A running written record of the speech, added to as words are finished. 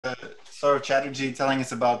Sourav Chatterjee telling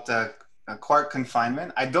us about Quark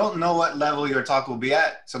confinement. I don't know what level your talk will be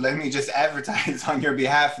at, so let me just advertise on your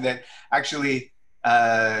behalf that actually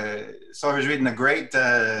Sourav has written a great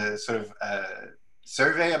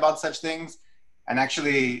survey about such things, and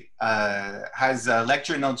actually has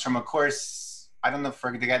lecture notes from a course. I don't know if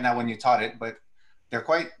I forget now when you taught it, but they're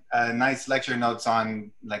quite nice lecture notes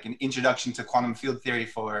on like an introduction to quantum field theory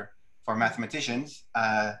for mathematicians.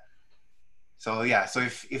 So yeah, so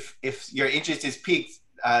if your interest is piqued,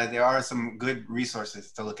 there are some good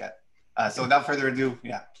resources to look at. So without further ado,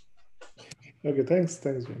 yeah. Okay, thanks,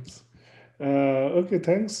 James. Okay,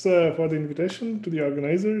 thanks for the invitation to the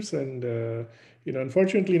organizers. And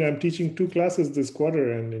unfortunately, I'm teaching 2 classes this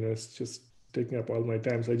quarter, and it's just taking up all my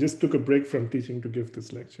time. So I just took a break from teaching to give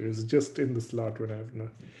this lecture. It's just in the slot when I have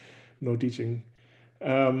no teaching.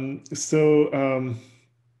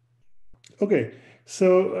 Okay.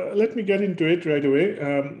 So let me get into it right away.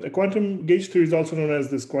 Quantum gauge theory is also known as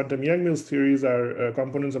this quantum Yang-Mills theories are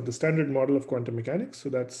components of the standard model of quantum mechanics. So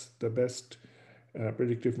that's the best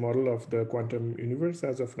predictive model of the quantum universe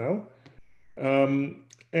as of now. So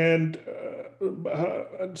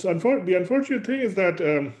the unfortunate thing is that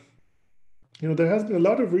there has been a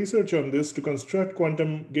lot of research on this to construct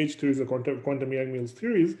quantum gauge theories or quantum Yang-Mills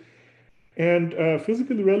theories. And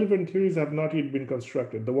physically relevant theories have not yet been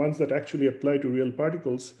constructed. The ones that actually apply to real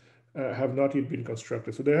particles have not yet been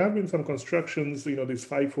constructed. So there have been some constructions, these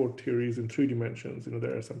 5-4 theories in 3 dimensions.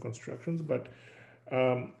 There are some constructions, but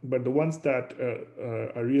the ones that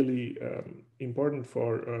are really important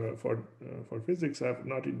for physics have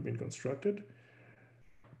not yet been constructed.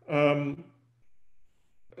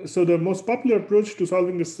 So the most popular approach to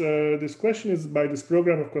solving this question is by this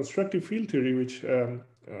program of constructive field theory, which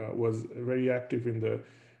was very active in the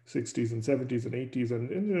 60s and 70s and 80s,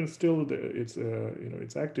 and still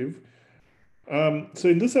it's active. So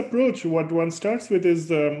in this approach, what one starts with is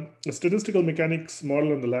a statistical mechanics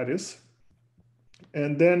model on the lattice,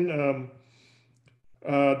 and then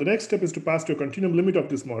the next step is to pass to a continuum limit of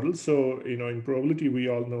this model. So in probability, we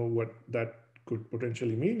all know what that could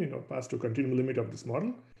potentially mean. Pass to a continuum limit of this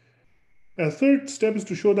model. A third step is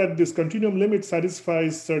to show that this continuum limit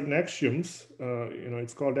satisfies certain axioms.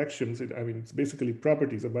 It's called axioms. It's basically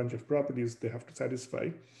properties, a bunch of properties they have to satisfy,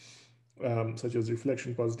 such as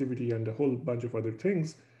reflection, positivity, and a whole bunch of other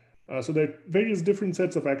things. So there are various different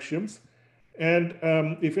sets of axioms. And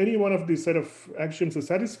if any one of these set of axioms is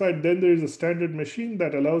satisfied, then there is a standard machine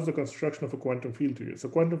that allows the construction of a quantum field theory. So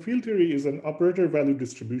quantum field theory is an operator value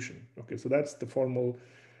distribution. Okay, so that's the formal.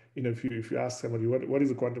 If you ask somebody what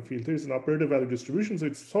is a quantum field theory, it's an operator value distribution. So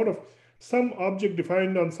it's sort of some object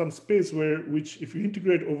defined on some space which if you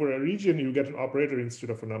integrate over a region, you get an operator instead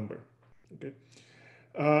of a number. Okay.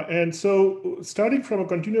 And so starting from a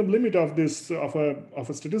continuum limit of this of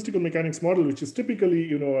a statistical mechanics model, which is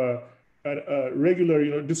typically a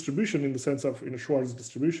regular distribution in the sense of Schwarz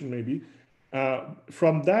distribution maybe.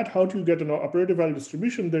 From that, how to get an operator value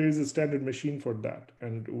distribution, there is a standard machine for that,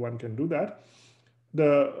 and one can do that.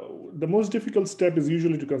 The most difficult step is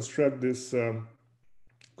usually to construct this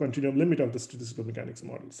continuum limit of the statistical mechanics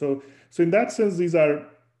model. So in that sense, these are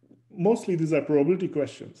probability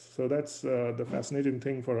questions. So that's the fascinating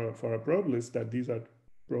thing for a probabilist, that these are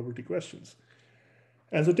probability questions.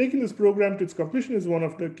 And so taking this program to its completion is one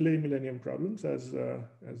of the Clay Millennium problems, as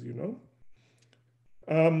you know.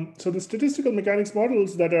 So the statistical mechanics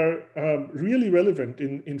models that are really relevant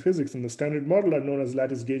in physics in the standard model are known as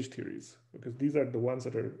lattice gauge theories, because these are the ones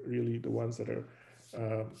that are really the ones that are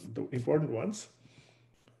the important ones.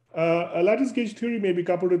 A lattice gauge theory may be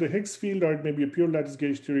coupled with the Higgs field, or it may be a pure lattice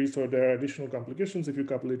gauge theory. So there are additional complications if you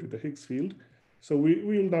couple it with the Higgs field. So we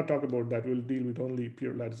will not talk about that. We'll deal with only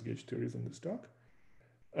pure lattice gauge theories in this talk.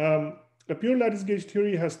 A pure lattice gauge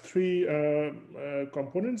theory has 3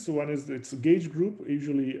 components. One is its gauge group,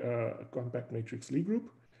 usually a compact matrix Lie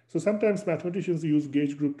group. So sometimes mathematicians use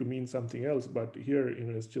gauge group to mean something else, but here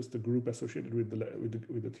it's just the group associated with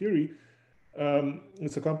the theory.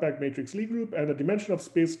 It's a compact matrix Lie group, and a dimension of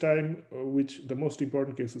space-time, which the most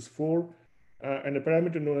important case is 4, and a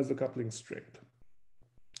parameter known as the coupling strength.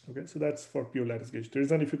 Okay, so that's for pure lattice gauge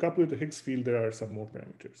theories. And if you couple with the Higgs field, there are some more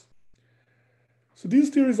parameters. So these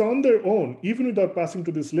theories on their own, even without passing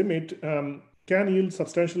to this limit, can yield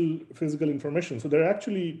substantial physical information. So there are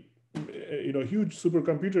actually huge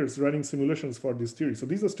supercomputers running simulations for these theories. So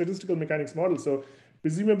these are statistical mechanics models. So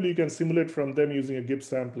presumably you can simulate from them using a Gibbs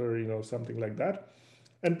sampler, something like that.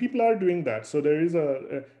 And people are doing that. So there is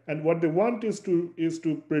and what they want is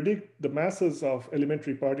to predict the masses of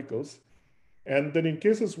elementary particles. And then in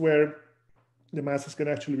cases where the masses can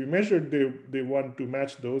actually be measured, they want to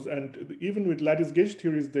match those. And even with lattice gauge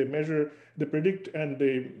theories, they predict and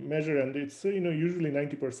they measure, and it's usually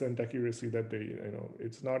 90% accuracy that they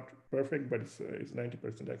it's not perfect, but it's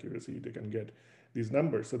 90% accuracy they can get these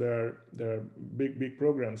numbers. So there are big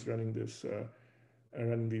programs running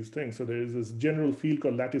these things. So there is this general field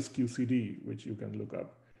called lattice QCD, which you can look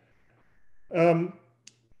up.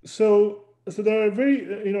 So there are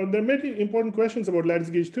there are many important questions about lattice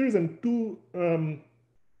gauge theories, and two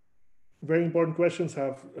very important questions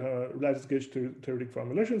have lattice gauge theoretic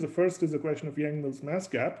formulations. The first is the question of Yang-Mills mass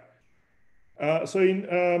gap. So in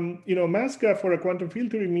mass gap for a quantum field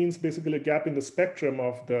theory means basically a gap in the spectrum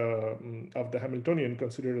of the Hamiltonian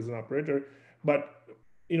considered as an operator. But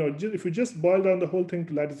if you just boil down the whole thing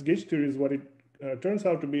to lattice gauge theories, what it turns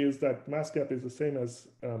out to be is that mass gap is the same as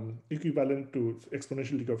equivalent to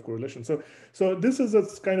exponential decay of correlation. So this is a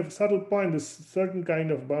kind of subtle point, this certain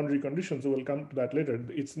kind of boundary conditions. So we'll come to that later.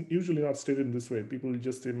 It's usually not stated in this way. People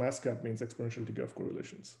just say mass gap means exponential decay of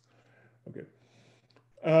correlations. Okay.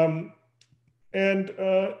 And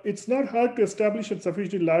it's not hard to establish at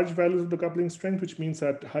sufficiently large values of the coupling strength, which means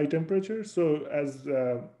at high temperature. So as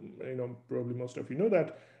probably most of you know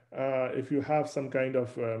that if you have some kind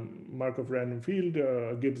of Markov random field,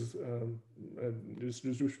 Gibbs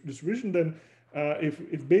distribution, then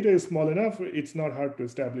if beta is small enough, it's not hard to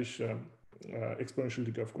establish exponential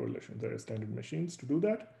decay of correlation. There are standard machines to do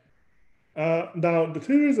that. Now, the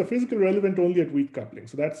theories are physically relevant only at weak coupling,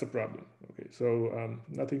 so that's the problem. Okay, so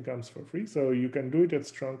nothing comes for free. So you can do it at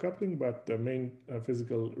strong coupling, but the main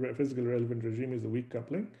physical relevant regime is the weak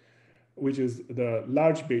coupling, which is the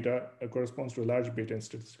large beta, corresponds to a large beta in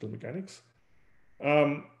statistical mechanics.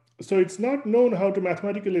 So it's not known how to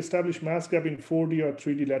mathematically establish mass gap in 4D or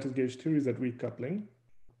 3D lattice gauge theories at weak coupling.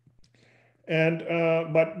 And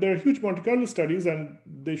but there are huge Monte Carlo studies, and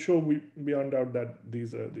they show beyond doubt that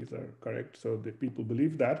these are correct. So the people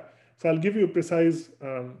believe that. So I'll give you precise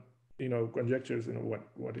conjectures.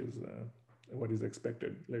 What is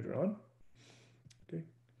expected later on. Okay.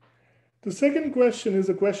 The second question is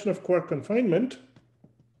a question of quark confinement.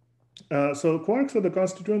 So quarks are the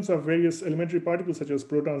constituents of various elementary particles such as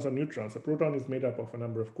protons or neutrons. A proton is made up of a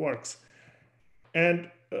number of quarks, and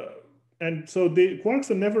so the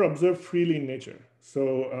quarks are never observed freely in nature.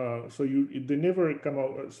 So they never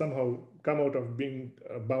somehow come out of being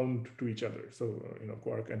bound to each other. So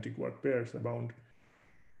quark anti-quark pairs are bound.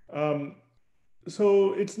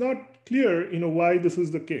 So it's not clear why this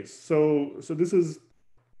is the case. So this is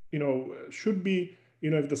should be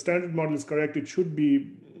if the standard model is correct, it should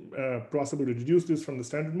be possible to deduce this from the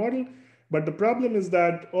standard model. But the problem is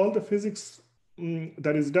that all the physics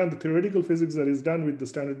that is done, the theoretical physics that is done with the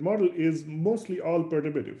standard model is mostly all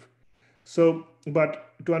perturbative. So,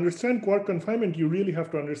 but to understand quark confinement, you really have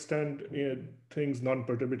to understand things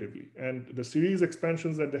non-perturbatively. And the series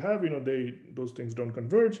expansions that they have, those things don't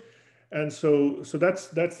converge. And so that's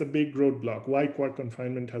the big roadblock. Why quark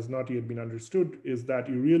confinement has not yet been understood is that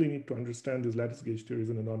you really need to understand these lattice gauge theories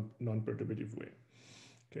in a non-perturbative way.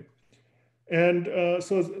 Okay. And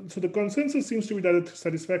so the consensus seems to be that a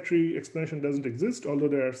satisfactory explanation doesn't exist, although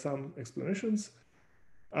there are some explanations.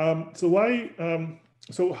 So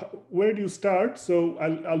where do you start? So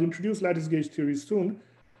I'll introduce lattice gauge theories soon.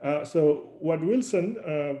 So what Wilson,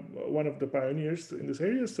 one of the pioneers in this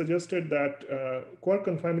area, suggested that quark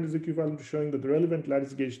confinement is equivalent to showing that the relevant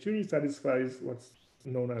lattice gauge theory satisfies what's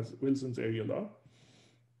known as Wilson's area law.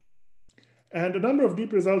 And a number of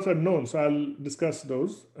deep results are known, so I'll discuss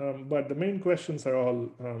those. But the main questions are all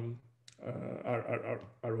are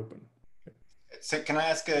open. So can I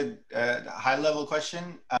ask a high-level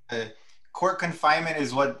question? Quark confinement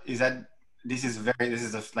is what is that? This is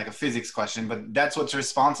like a physics question, but that's what's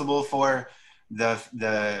responsible for the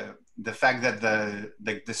fact that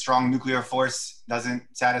the strong nuclear force doesn't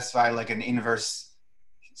satisfy like an inverse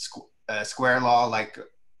square law, like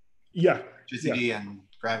electricity and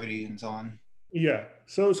gravity and so on. Yeah.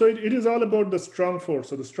 So it is all about the strong force.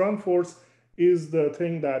 So the strong force is the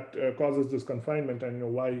thing that causes this confinement, and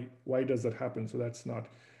why does that happen? So that's not.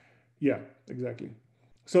 Yeah, exactly.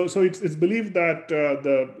 So it's believed that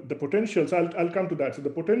the potential. So I'll come to that. So the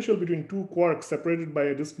potential between two quarks separated by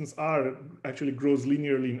a distance r actually grows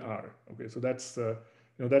linearly in r. Okay, so that's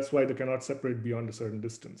that's why they cannot separate beyond a certain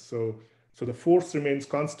distance. So the force remains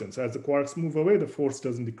constant. So as the quarks move away, the force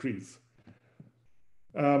doesn't decrease.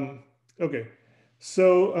 Okay.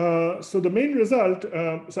 So the main result,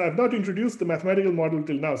 so I've not introduced the mathematical model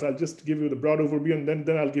till now, so I'll just give you the broad overview, and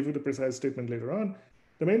then I'll give you the precise statement later on.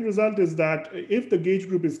 The main result is that if the gauge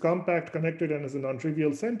group is compact, connected, and has a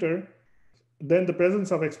non-trivial center, then the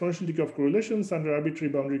presence of exponential decay of correlations under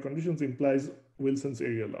arbitrary boundary conditions implies Wilson's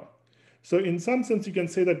area law. So in some sense, you can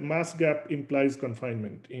say that mass gap implies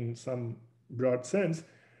confinement in some broad sense.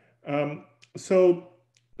 Um, so,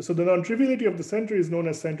 so the non-triviality of the center is known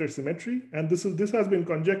as center symmetry, and this has been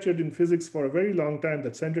conjectured in physics for a very long time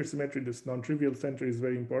that center symmetry, this non-trivial center, is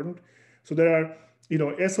very important. So there are,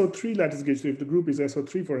 SO3 lattice gauge. So if the group is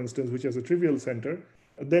SO3, for instance, which has a trivial center,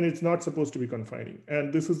 then it's not supposed to be confining.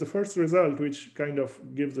 And this is the first result which kind of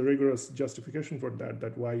gives a rigorous justification for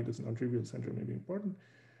that why this non-trivial center may be important.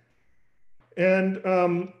 And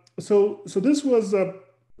so this was a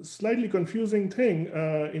slightly confusing thing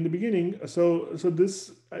in the beginning. So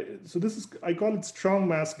this is, I call it strong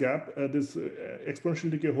mass gap, this exponential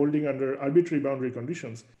decay holding under arbitrary boundary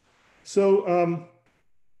conditions. So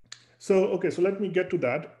okay, so let me get to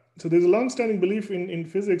that. So there's a long-standing belief in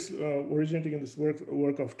physics originating in this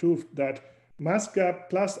work of Toof that mass gap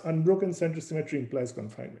plus unbroken center symmetry implies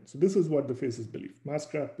confinement. So this is what the physics believe: mass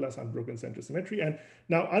gap plus unbroken center symmetry. And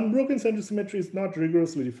now unbroken center symmetry is not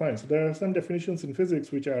rigorously defined. So there are some definitions in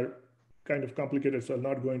physics which are kind of complicated, so I'll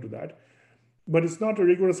not go into that. But it's not a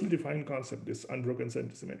rigorously defined concept, this unbroken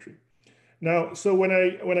center symmetry. Now, so when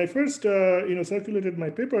I first circulated my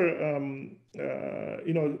paper,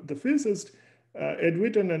 the physicist Ed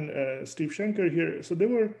Witten and Steve Schenker here, so they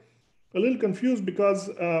were a little confused because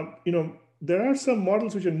there are some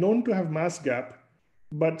models which are known to have mass gap,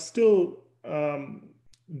 but still are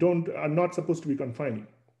not supposed to be confining.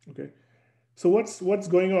 Okay, so what's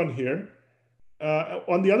going on here?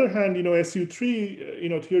 On the other hand,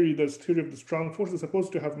 SU3, theory, this theory of the strong force, is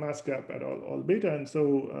supposed to have mass gap at all beta, and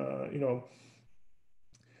so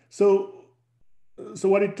so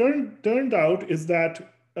what it turned out is that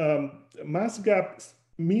mass gap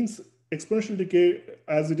means exponential decay,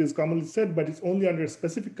 as it is commonly said, but it's only under a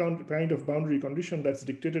specific kind of boundary condition that's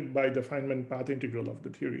dictated by the Feynman path integral of the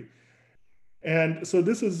theory. And so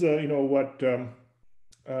this is, what.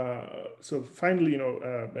 So finally,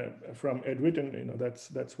 from Ed Witten,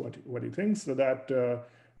 that's what he thinks. So that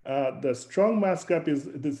the strong mass gap is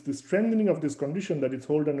the strengthening of this condition, that it's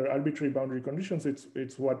held under arbitrary boundary conditions.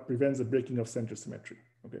 It's what prevents the breaking of center symmetry.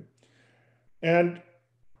 Okay, and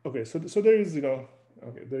okay, so there is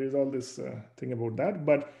there is all this thing about that,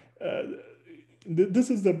 but this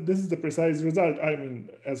is the precise result. I mean,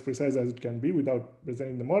 as precise as it can be without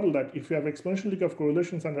presenting the model, that if you have exponential decay of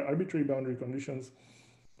correlations under arbitrary boundary conditions,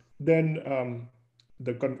 then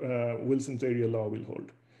Wilson's area law will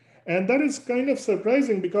hold. And that is kind of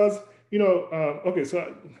surprising because, okay,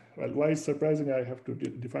 so, well, why it's surprising, I have to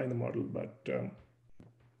define the model, but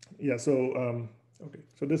yeah, so, okay,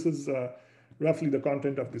 so this is roughly the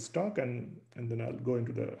content of this talk, and then I'll go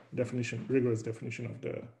into the definition, rigorous definition of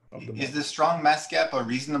the model. Is the strong mass gap a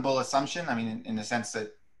reasonable assumption? I mean, in the sense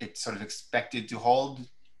that it's sort of expected to hold?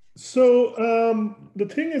 So the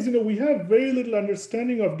thing is, we have very little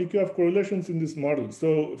understanding of decay of correlations in this model.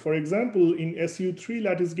 So for example, in SU3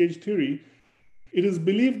 lattice gauge theory, it is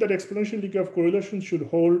believed that exponential decay of correlations should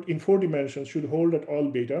hold in 4 dimensions, should hold at all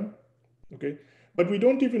beta. Okay, but we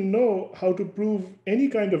don't even know how to prove any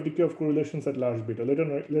kind of decay of correlations at large beta, let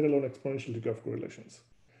alone exponential decay of correlations.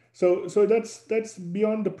 So that's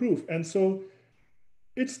beyond the proof, and so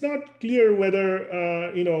it's not clear whether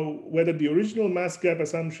whether the original mass gap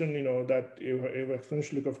assumption, that if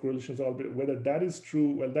exponential decay of correlations, whether that is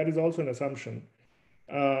true. Well, that is also an assumption.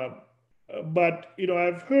 But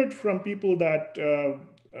I've heard from people that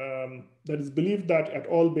that is believed that at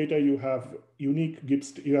all beta you have a unique Gibbs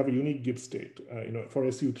state. For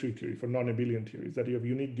SU3 theory, for non-abelian theories, that you have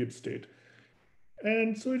unique Gibbs state,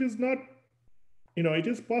 and so it is not. It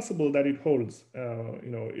is possible that it holds.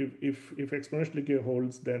 If exponential decay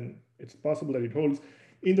holds, then it's possible that it holds.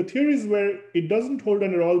 In the theories where it doesn't hold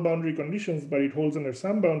under all boundary conditions, but it holds under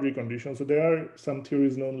some boundary conditions, so there are some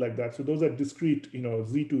theories known like that. So those are discrete,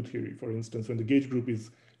 Z2 theory, for instance, when the gauge group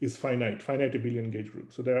is finite abelian gauge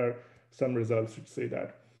group. So there are some results which say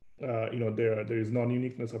that there is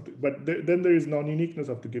non-uniqueness of then there is non-uniqueness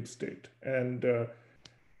of the Gibbs state, and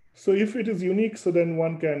so if it is unique, so then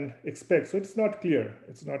one can expect. So it's not clear.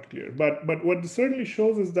 But what this certainly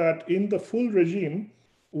shows is that in the full regime,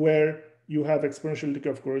 where you have exponential decay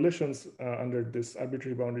of correlations under this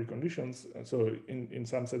arbitrary boundary conditions, so in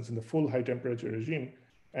some sense in the full high temperature regime,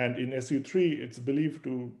 and in SU3, it's believed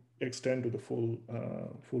to extend to the full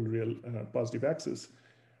real positive axis.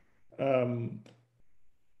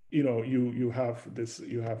 You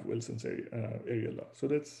have Wilson's area law. So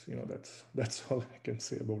that's all I can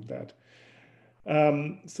say about that.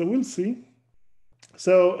 So we'll see.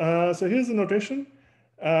 So here's the notation.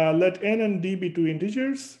 Let n and d be 2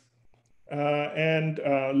 integers.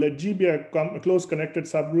 Let G be a close connected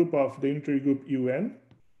subgroup of the unitary group UN.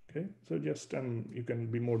 Okay, so just you can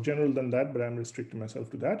be more general than that, but I'm restricting myself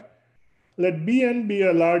to that. Let Bn be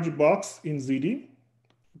a large box in ZD.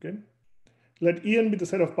 Okay, let En be the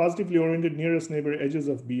set of positively oriented nearest neighbor edges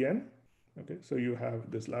of Bn. Okay, so you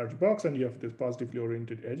have this large box and you have this positively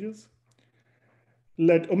oriented edges.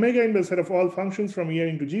 Let omega n be the set of all functions from En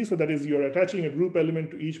into G, so that is you're attaching a group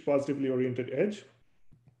element to each positively oriented edge.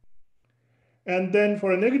 And then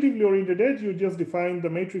for a negatively oriented edge, you just define the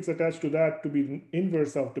matrix attached to that to be the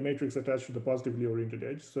inverse of the matrix attached to the positively oriented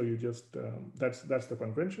edge. So you just, that's the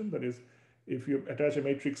convention. That is, if you attach a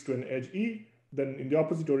matrix to an edge E, then in the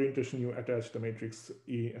opposite orientation, you attach the matrix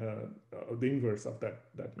E, the inverse of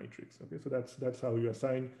that matrix. Okay, so that's how you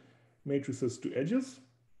assign matrices to edges.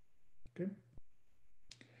 Okay.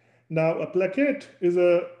 Now, a plaquette is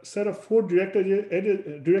a set of 4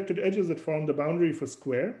 directed edges that form the boundary for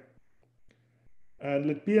square. And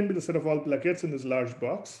let Pn be the set of all plaquettes in this large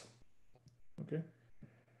box. Okay.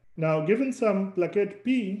 Now, given some plaquette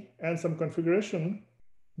P and some configuration,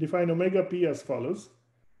 define omega P as follows.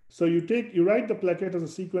 So you write the plaquette as a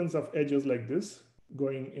sequence of edges like this,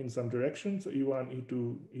 going in some direction. So E1,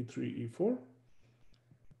 E2, E3, E4.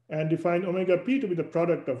 And define omega P to be the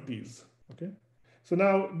product of these. Okay. So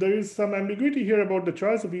now there is some ambiguity here about the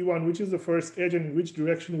choice of E1, which is the first edge and in which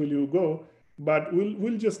direction will you go. But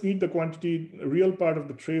we'll just need the quantity real part of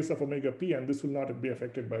the trace of omega P, and this will not be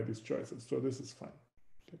affected by these choices. So this is fine.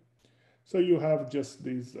 Okay. So you have just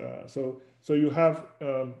these, so you have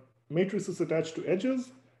matrices attached to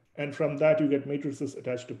edges, and from that you get matrices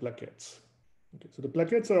attached to plaquettes. Okay. So the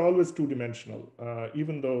plaquettes are always 2-dimensional,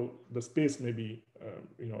 even though the space may be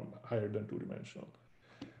higher than 2-dimensional.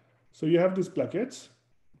 So you have these plaquettes.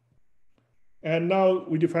 And now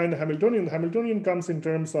we define the Hamiltonian. The Hamiltonian comes in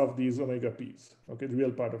terms of these omega P's, okay, the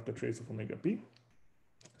real part of the trace of omega P.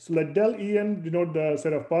 So let del En denote the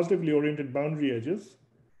set of positively oriented boundary edges,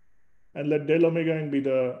 and let del omega n be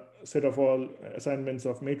the set of all assignments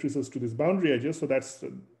of matrices to these boundary edges. So that's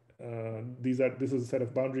this is a set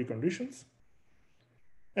of boundary conditions.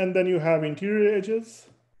 And then you have interior edges,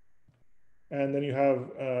 and then you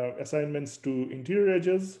have assignments to interior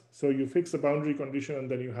edges. So you fix a boundary condition, and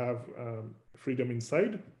then you have freedom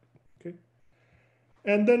inside. Okay.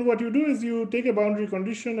 And then what you do is you take a boundary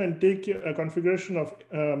condition and take a configuration of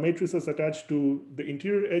matrices attached to the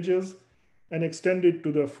interior edges and extend it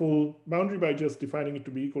to the full boundary by just defining it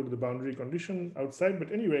to be equal to the boundary condition outside.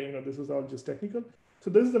 But anyway, this is all just technical.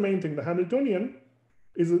 So this is the main thing. The Hamiltonian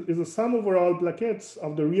is a sum over all plaquettes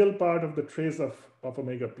of the real part of the trace of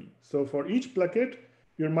omega P. So for each plaquette,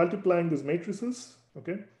 you're multiplying these matrices,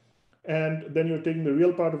 okay? And then you're taking the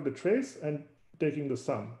real part of the trace and taking the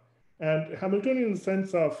sum. And Hamiltonian in the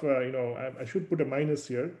sense of, I should put a minus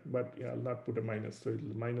here, but I'll not put a minus. So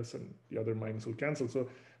it'll minus and the other minus will cancel. So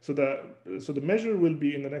the measure will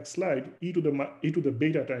be in the next slide, e to the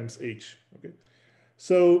beta times h, okay?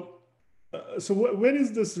 So when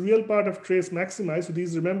is this real part of trace maximized?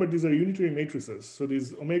 So remember, these are unitary matrices. So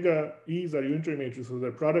these omega e's are unitary matrices. So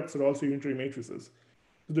their products are also unitary matrices.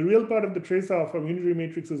 So the real part of the trace of a unitary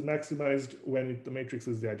matrix is maximized when the matrix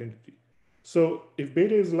is the identity. So if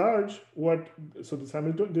beta is large,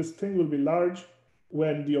 this thing will be large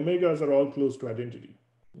when the omegas are all close to identity.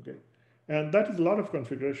 Okay, and that is a lot of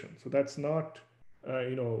configuration. So that's not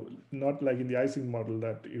not like in the Ising model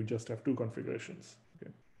that you just have 2 configurations.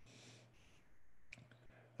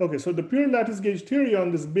 Okay, so the pure lattice gauge theory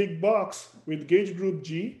on this big box with gauge group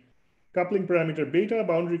G, coupling parameter beta,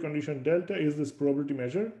 boundary condition delta is this probability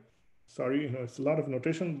measure. Sorry, it's a lot of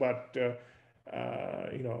notation, but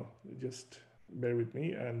just bear with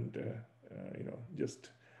me and just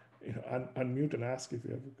unmute and ask if you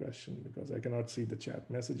have a question, because I cannot see the chat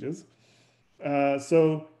messages.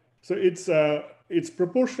 So it's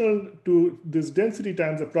proportional to this density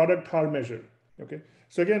times the product Haar measure. Okay,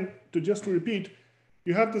 so again, to repeat.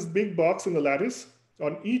 You have this big box in the lattice.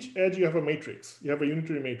 On each edge, you have a matrix. You have a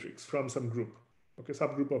unitary matrix from some group, okay,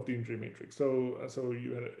 subgroup of the unitary matrix. So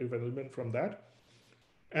you have an element from that.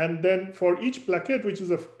 And then for each plaquette, which is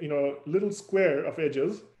a little square of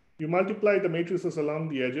edges, you multiply the matrices along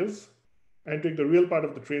the edges and take the real part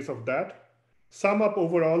of the trace of that, sum up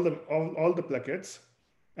over all the plaquettes,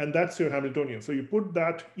 and that's your Hamiltonian. So you put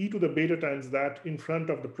that e to the beta times that in front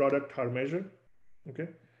of the product Haar measure, okay?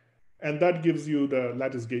 And that gives you the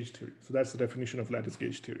lattice gauge theory. So that's the definition of lattice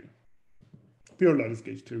gauge theory. Pure lattice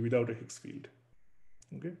gauge theory without a Higgs field.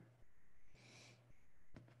 Okay.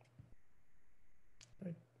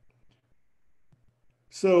 Right.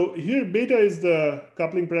 So here beta is the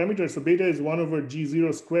coupling parameter. So beta is 1 over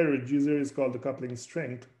G0 squared, where G0 is called the coupling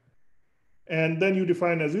strength. And then you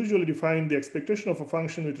define, as usual, define the expectation of a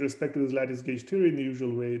function with respect to this lattice gauge theory in the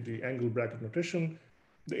usual way, the angle bracket notation,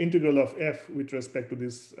 the integral of f with respect to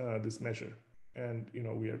this this measure. And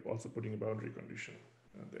we are also putting a boundary condition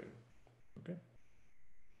there. Okay.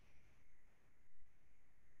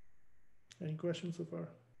 Any questions so far?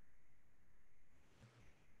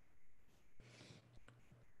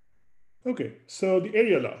 Okay, so the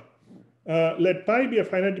area law. Let pi be a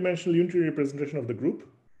finite dimensional unitary representation of the group.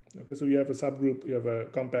 Okay, so you have a subgroup, you have a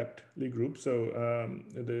compact Lie group, so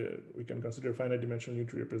we can consider finite dimensional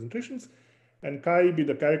unitary representations. And chi be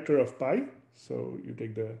the character of pi, so you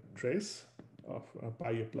take the trace of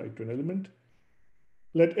pi applied to an element.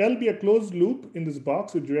 Let L be a closed loop in this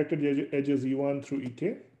box with directed edges E1 through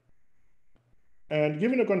Ek. And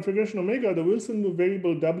given a configuration omega, the Wilson loop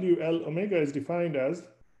variable WL omega is defined as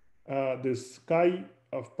this chi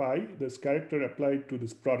of pi, this character applied to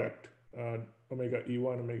this product, omega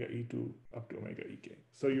E1, omega E2, up to omega Ek.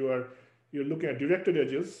 So you're looking at directed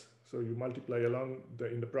edges, so you multiply along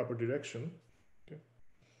in the proper direction. Okay.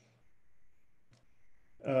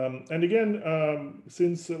 And again,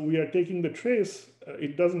 since we are taking the trace,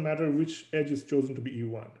 it doesn't matter which edge is chosen to be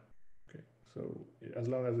E1. Okay, so as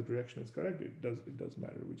long as the direction is correct, it does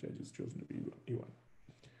matter which edge is chosen to be E1.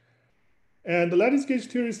 And the lattice gauge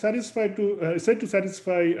theory is said to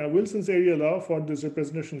satisfy Wilson's area law for this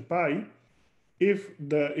representation pi, if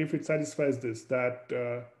it satisfies this, that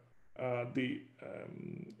the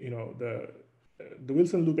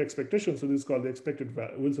Wilson loop expectation. So this is called the expected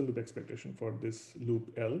Wilson loop expectation for this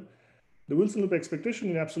loop L. The Wilson loop expectation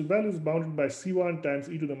in absolute value is bounded by C1 times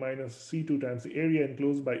e to the minus C2 times the area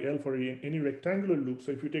enclosed by L for any rectangular loop.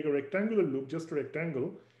 So if you take a rectangular loop, just a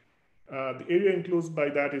rectangle, the area enclosed by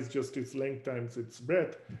that is just its length times its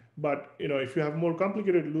breadth. But if you have more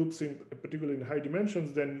complicated loops, particularly in high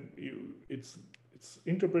dimensions, then it's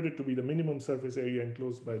interpreted to be the minimum surface area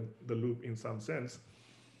enclosed by the loop in some sense.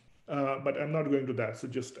 But I'm not going to that, so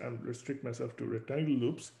just restrict myself to rectangular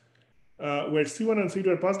loops, where C1 and C2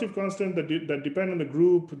 are positive constants that depend on the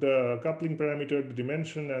group, the coupling parameter, the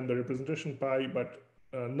dimension, and the representation pi, but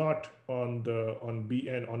not on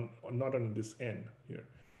Bn, not on this n here,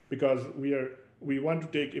 because we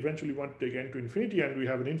eventually want to take n to infinity, and we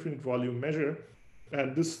have an infinite volume measure,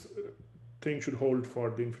 and this thing should hold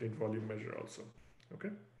for the infinite volume measure also.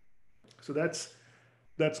 Okay, so that's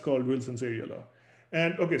called Wilson's area law.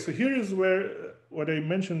 And okay, so here is where what I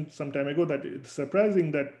mentioned some time ago, that it's surprising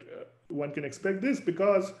that one can expect this,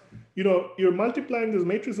 because you're multiplying these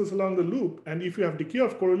matrices along the loop, and if you have decay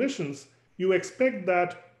of correlations, you expect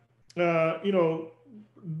that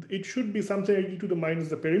it should be something e to the minus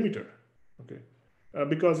the perimeter. Okay,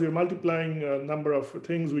 because you're multiplying a number of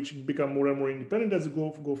things which become more and more independent as you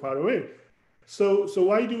go far away. So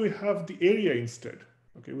why do we have the area instead?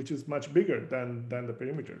 Okay, which is much bigger than the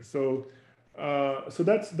perimeter. So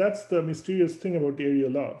that's the mysterious thing about the area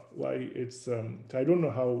law. Why it's I don't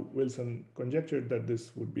know how Wilson conjectured that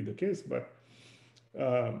this would be the case, but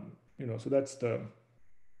so that's the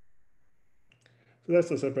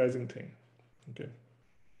surprising thing. Okay.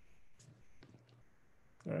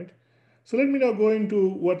 All right. So let me now go into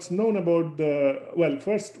what's known about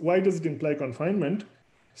first, why does it imply confinement?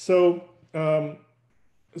 So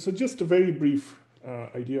just a very brief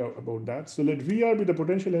idea about that. So let VR be the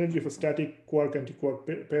potential energy of a static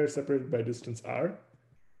quark-antiquark pair separated by distance r.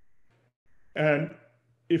 And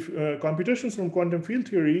if computations from quantum field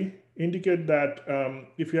theory indicate that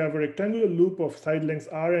if you have a rectangular loop of side lengths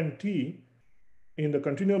r and t in the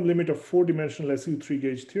continuum limit of 4-dimensional SU3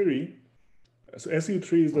 gauge theory, so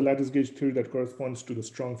SU3 is the lattice gauge theory that corresponds to the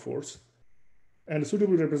strong force, and a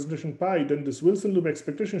suitable representation pi, then this Wilson loop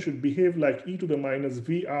expectation should behave like e to the minus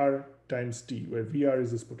VR times t, where VR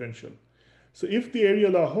is this potential. So if the area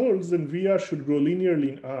law holds, then VR should grow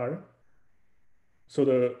linearly in R. So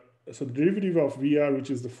the derivative of VR, which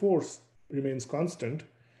is the force, remains constant.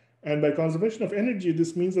 And by conservation of energy,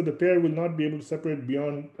 this means that the pair will not be able to separate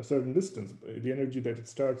beyond a certain distance, the energy that it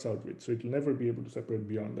starts out with. So it will never be able to separate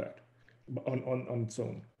beyond that on its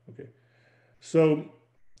own. Okay. So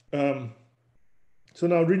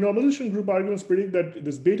now renormalization group arguments predict that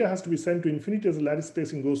this beta has to be sent to infinity as the lattice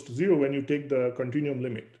spacing goes to 0 when you take the continuum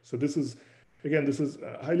limit. So this is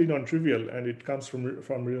highly non-trivial, and it comes from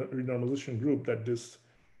renormalization group that this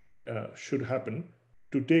should happen.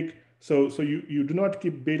 To take so you do not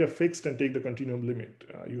keep beta fixed and take the continuum limit.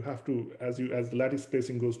 You have to, as the lattice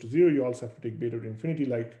spacing goes to 0, you also have to take beta to infinity,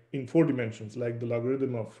 like in 4 dimensions, like the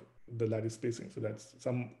logarithm of the lattice spacing. So that's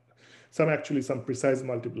some precise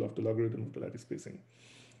multiple of the logarithm of the lattice spacing.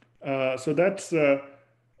 So that's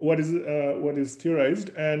what is theorized,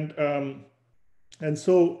 and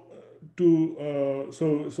so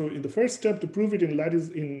so in the first step to prove it in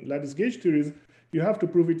lattice gauge theories, you have to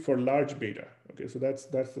prove it for large beta. Okay, so that's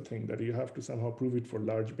the thing, that you have to somehow prove it for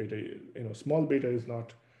large beta. You know, small beta is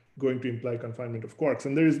not going to imply confinement of quarks,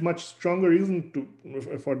 and there is much stronger reason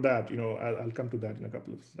for that. You know, I'll come to that in a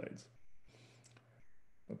couple of slides.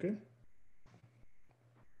 Okay.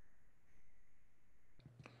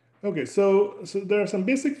 Okay, so there are some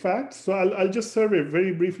basic facts. So I'll just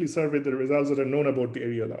very briefly survey the results that are known about the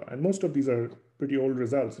area law, and most of these are pretty old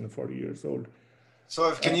results, 40 years old.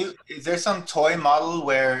 So is there some toy model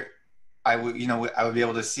where I would be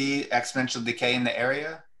able to see exponential decay in the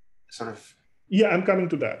area, sort of? Yeah, I'm coming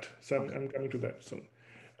to that. So Okay. I'm coming to that soon.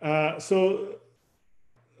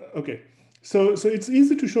 Okay. So it's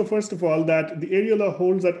easy to show, first of all, that the area law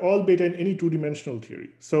holds at all beta in any two-dimensional theory.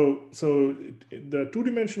 So the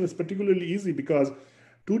two-dimensional is particularly easy because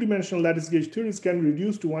two-dimensional lattice gauge theories can be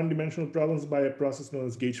reduced to one-dimensional problems by a process known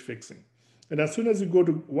as gauge fixing. And as soon as you go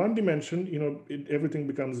to one dimension, everything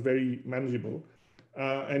becomes very manageable,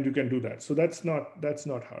 and you can do that. So that's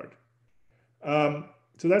not hard.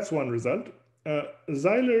 So that's one result.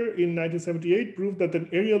 Zeiler in 1978 proved that an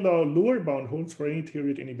area law lower bound holds for any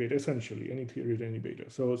theory at any beta, essentially any theory at any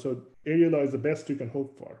beta. So area law is the best you can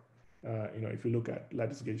hope for, if you look at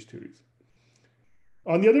lattice gauge theories.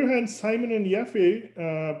 On the other hand, Simon and Yaffe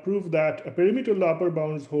proved that a perimeter law upper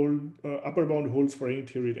bound holds for any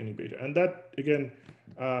theory at any beta, and that again,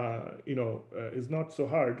 is not so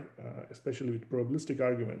hard, especially with probabilistic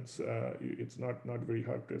arguments. It's not very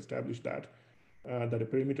hard to establish that a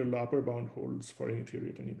perimeter law upper bound holds for any theory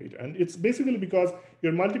at any beta, and it's basically because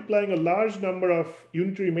you're multiplying a large number of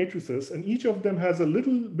unitary matrices, and each of them has a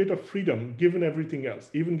little bit of freedom given everything else,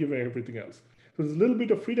 even given everything else. So this little bit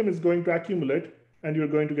of freedom is going to accumulate, and you're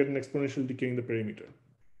going to get an exponential decay in the perimeter.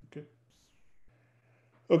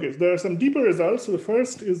 Okay, so there are some deeper results. So the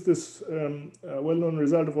first is this well-known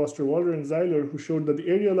result of Osterwalder and Zeiler, who showed that the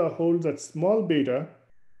area law holds at small beta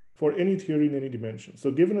for any theory in any dimension.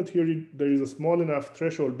 So given a theory, there is a small enough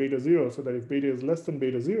threshold beta 0, so that if beta is less than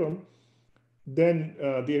beta 0, then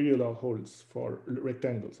the area law holds for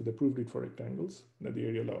rectangles. So they proved it for rectangles, that the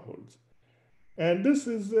area law holds. And this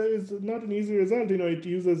is not an easy result. It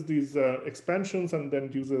uses these expansions, and then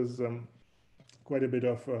it uses quite a bit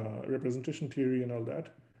of representation theory and all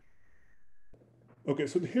that. Okay,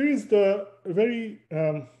 so here is the very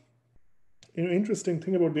interesting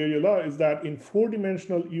thing about the area law is that in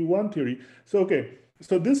four-dimensional U1 theory, so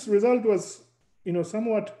this result was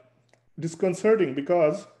somewhat disconcerting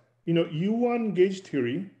because U1 gauge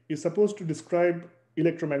theory is supposed to describe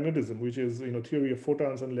electromagnetism, which is theory of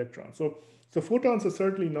photons and electrons. So photons are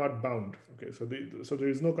certainly not bound. Okay, so there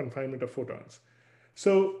is no confinement of photons.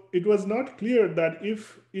 So it was not clear that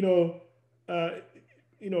if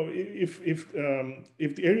if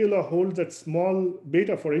the area law holds at small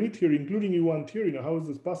beta for any theory, including U1 theory, how is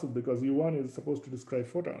this possible? Because U1 is supposed to describe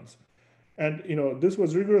photons. And this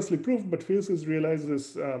was rigorously proved, but physicists realized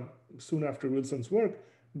this soon after Wilson's work,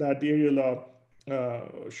 that the area law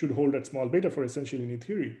should hold at small beta for essentially any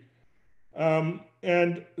theory.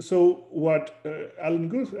 And so what Alan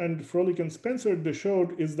Guth and Froelich and Spencer, they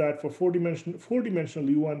showed is that for four-dimensional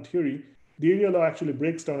U1 theory, the area law actually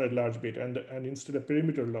breaks down at large beta, and instead a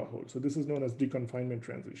perimeter law holds. So this is known as deconfinement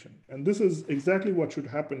transition. And this is exactly what should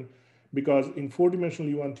happen, because in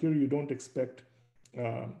four-dimensional U1 theory, you don't expect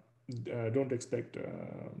the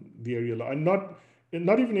area law, and not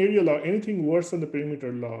even area law, anything worse than the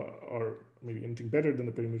perimeter law, or maybe anything better than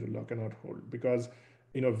the perimeter law, cannot hold, because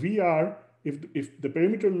VR, if the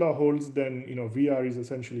perimeter law holds, then VR is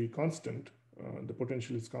essentially constant. The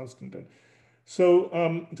potential is constant, and so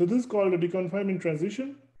this is called a deconfinement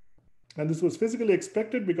transition, and this was physically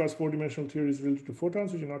expected because four-dimensional theory is related to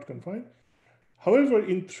photons, which are not confined. However,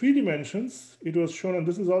 in 3 dimensions, it was shown, and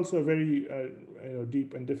this is also a very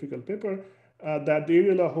deep and difficult paper, that the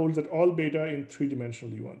area law holds at all beta in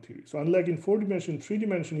 3-dimensional U1 theory. So unlike in 4-dimension,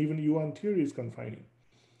 3-dimension, even U1 theory is confining.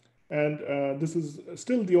 And this is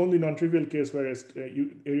still the only non-trivial case where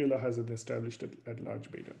area law has been established at large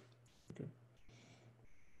beta. Okay.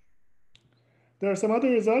 There are some other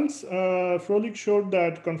results. Froelich showed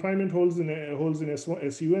that confinement holds in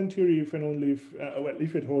SUN theory if and only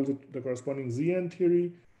if it holds the corresponding ZN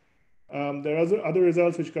theory. There are other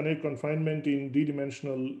results which connect confinement in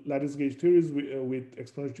d-dimensional lattice gauge theories with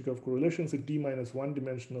exponential curve correlations in d-1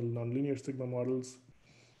 dimensional nonlinear sigma models.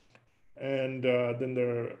 And then there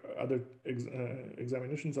are other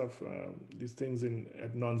examinations of these things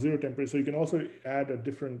at non-zero temperature. So you can also add a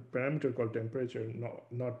different parameter called temperature,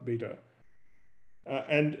 not beta.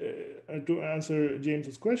 To answer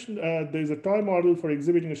James's question, there is a toy model for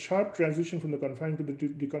exhibiting a sharp transition from the confined to the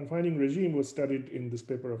deconfining regime was studied in this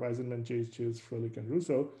paper of Eisenman, Chase, Froelich, and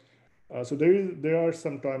Russo. So there are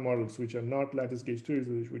some toy models which are not lattice gauge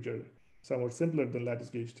theories, which are somewhat simpler than lattice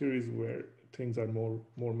gauge theories, where things are more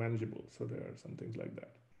manageable. So there are some things like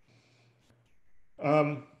that.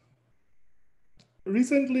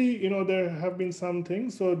 Recently, there have been some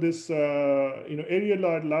things. So this, area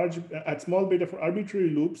law at large at small beta for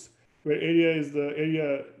arbitrary loops, where area is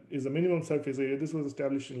the minimum surface area. This was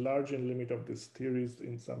established in large and limit of these theories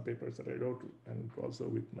in some papers that I wrote, and also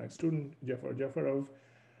with my student Jafarov.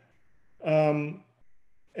 And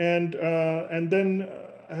then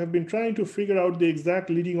I have been trying to figure out the exact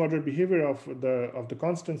leading order behavior of the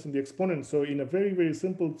constants in the exponent. So in a very, very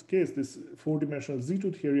simple case, this 4-dimensional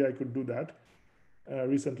Z2 theory, I could do that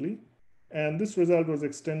recently. And this result was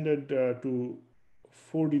extended to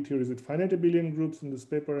 4D theories with finite abelian groups in this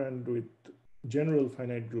paper and with general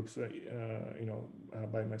finite groups,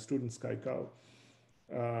 by my student Sky Kao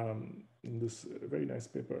in this very nice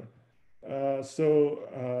paper. So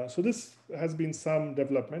this has been some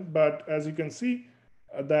development, but as you can see,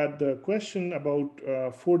 that the question about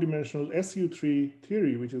 4-dimensional SU3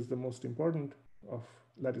 theory, which is the most important of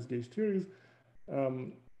lattice gauge theories,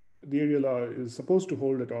 the area law is supposed to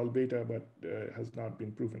hold at all beta, but has not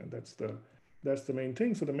been proven, and that's the main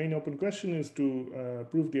thing. So the main open question is to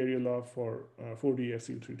prove the area law for 4D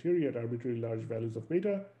SU3 theory at arbitrarily large values of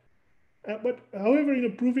beta. But however,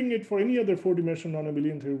 proving it for any other 4-dimensional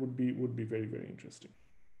non-abelian theory would be very, very interesting.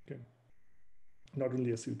 Okay, not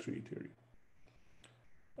only SU3 theory.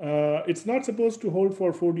 It's not supposed to hold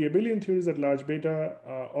for 4D abelian theories at large beta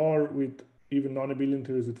or with even non-abelian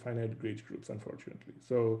theories with finite gauge groups, unfortunately.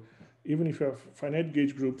 So even if you have finite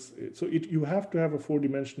gauge groups, you have to have a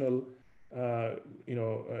 4-dimensional,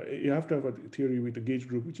 you have to have a theory with a gauge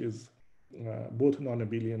group which is both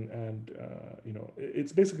non-abelian and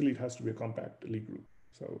it's basically, it has to be a compact Lie group.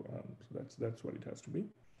 So that's what it has to be.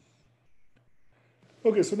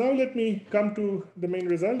 Okay, so now let me come to the main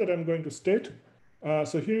result that I'm going to state.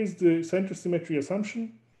 So here is the center symmetry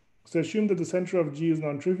assumption. So assume that the center of G is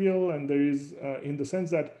non-trivial, and there is, in the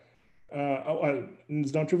sense that,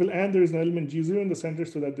 it's non-trivial, and there is an element G0 in the center,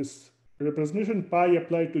 so that this representation pi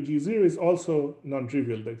applied to G0 is also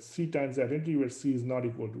non-trivial. That's C times the identity where C is not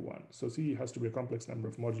equal to 1. So C has to be a complex number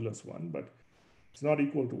of modulus 1, but it's not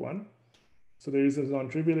equal to 1. So there is a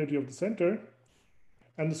non-triviality of the center.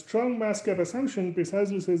 And the strong mass cap assumption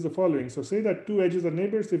precisely says the following. So say that two edges are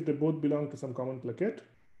neighbors if they both belong to some common plaquette.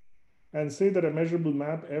 And say that a measurable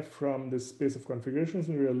map F from this space of configurations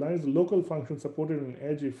in real lines, the local function supported on an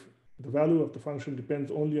edge if the value of the function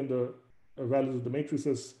depends only on the values of the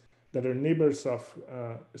matrices that are neighbors of,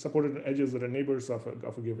 supported on edges that are neighbors of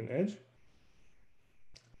a given edge.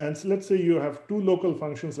 And so let's say you have two local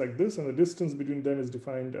functions like this, and the distance between them is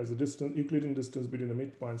defined as the distance, Euclidean distance between the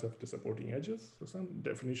midpoints of the supporting edges. So some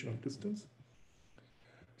definition of distance.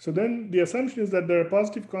 So then the assumption is that there are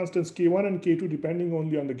positive constants K1 and K2 depending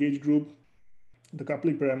only on the gauge group, the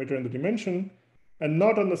coupling parameter, and the dimension, and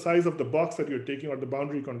not on the size of the box that you're taking or the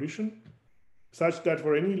boundary condition, such that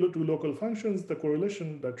for any two local functions, the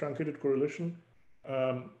correlation, the truncated correlation,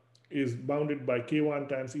 is bounded by K1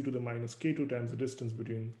 times e to the minus K2 times the distance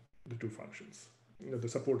between the two functions, the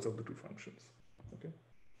supports of the two functions. Okay,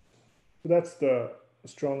 so that's the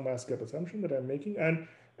strong mass cap assumption that I'm making,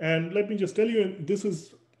 and let me just tell you, this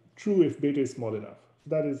is true if beta is small enough.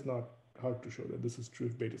 That is not hard to show that this is true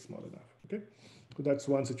if beta is small enough. Okay, so that's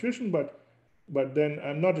one situation, but then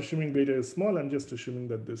I'm not assuming beta is small. I'm just assuming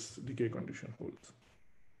that this decay condition holds.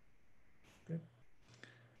 Okay,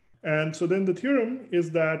 and so then the theorem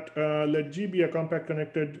is that let G be a compact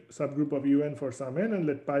connected subgroup of UN for some n, and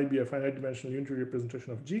let pi be a finite dimensional unitary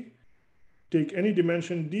representation of G. Take any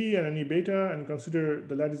dimension D and any beta and consider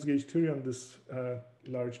the lattice gauge theory on this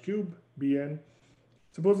large cube, Bn.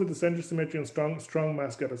 Suppose that the center symmetry and strong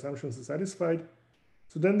mass cap assumptions are satisfied.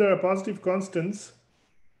 So then there are positive constants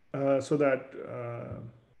so that,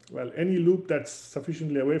 any loop that's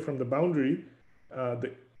sufficiently away from the boundary,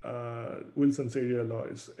 the Wilson's area law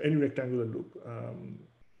is, any rectangular loop,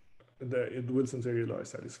 the Wilson's area law is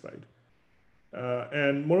satisfied.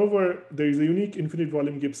 And moreover, there is a unique infinite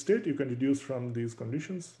volume Gibbs state you can deduce from these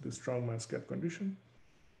conditions, the strong mass cap condition.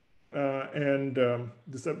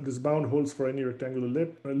 This bound holds for any rectangular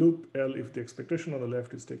loop L if the expectation on the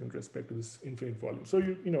left is taken with respect to this infinite volume. So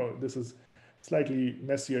this is slightly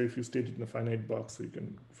messier if you state it in a finite box. So you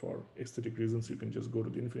can, for aesthetic reasons, you can just go to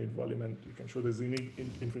the infinite volume and you can show there's a unique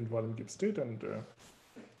infinite volume Gibbs state,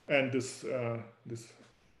 and this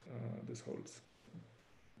holds.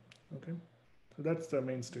 Okay, so So that's the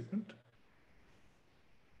main statement.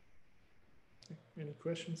 Any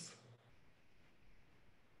questions?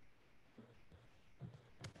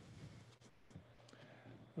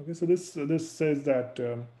 Okay, so this says that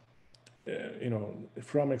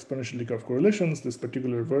from exponential decay of correlations, this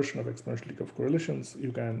particular version of exponential decay of correlations,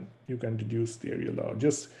 you can deduce the area law.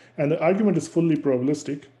 And the argument is fully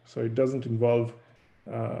probabilistic, so it doesn't involve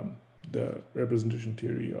the representation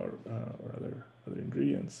theory or other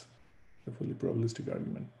ingredients. A fully probabilistic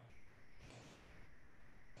argument.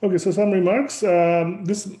 Okay, so some remarks.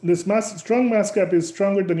 This strong mass gap is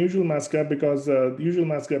stronger than usual mass gap because the usual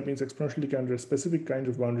mass gap means exponential decay under a specific kind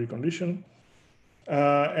of boundary condition.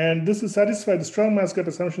 And this is satisfied, the strong mass gap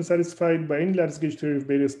assumption satisfied by any lattice gauge theory if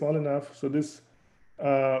beta is small enough. So that's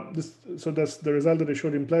the result that I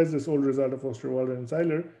showed implies this old result of Osterwalder and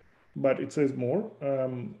Zeiler, but it says more.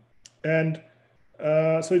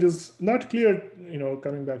 So it is not clear,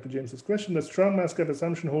 coming back to James's question, the strong mass gap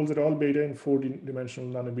assumption holds at all beta in 4-dimensional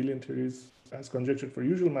non-abelian theories as conjectured for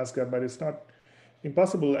usual mass gap, but it's not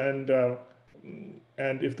impossible. And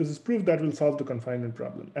if this is proved, that will solve the confinement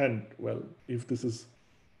problem. And well, if this is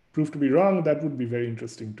proved to be wrong, that would be very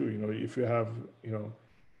interesting too. If you have,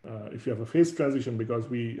 if you have a phase transition, because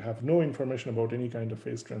we have no information about any kind of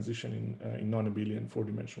phase transition in non-abelian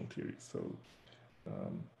 4-dimensional theories.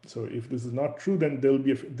 So if this is not true, then there will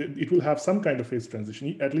be it will have some kind of phase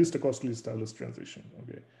transition, at least a Kosterlitz-Stylus transition.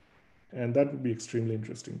 Okay, and that would be extremely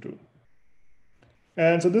interesting too.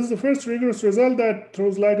 And so this is the first rigorous result that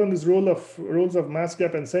throws light on this roles of mass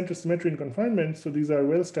gap and center symmetry in confinement. So these are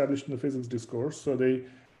well established in the physics discourse. So they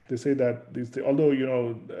say that although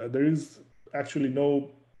there is actually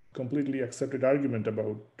no completely accepted argument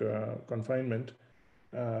about confinement,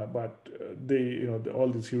 but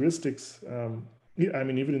all these heuristics. I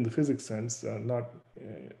mean, even in the physics sense, and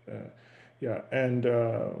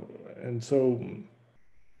so.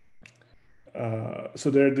 So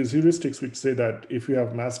there are these heuristics which say that if you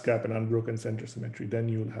have mass gap and unbroken center symmetry, then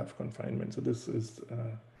you will have confinement. So this is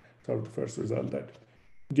sort of the first result that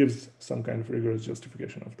gives some kind of rigorous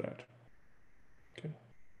justification of that.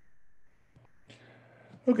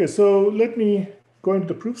 Okay, so let me go into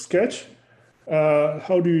the proof sketch.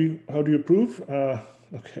 How do you prove?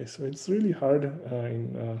 Okay, so it's really hard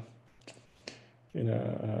in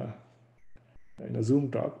a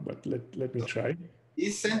Zoom talk, but let me try.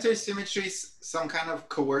 Is center symmetry some kind of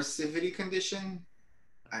coercivity condition?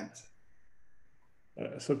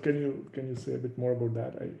 So can you say a bit more about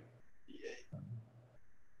that?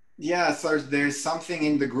 Yeah, so there's something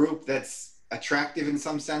in the group that's attractive in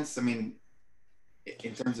some sense. I mean,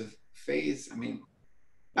 in terms of phase, I mean,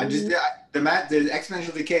 the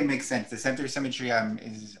exponential decay makes sense. The center symmetry, I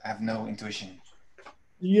have no intuition.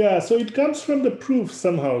 Yeah, so it comes from the proof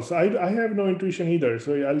somehow. So I have no intuition either.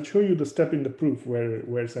 So I'll show you the step in the proof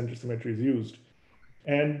where center symmetry is used.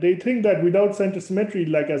 And they think that without center symmetry,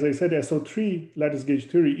 like as I said, SO3 lattice gauge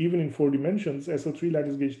theory, even in 4 dimensions, SO3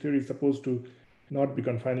 lattice gauge theory is supposed to not be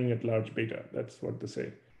confining at large beta. That's what they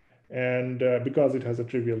say. And because it has a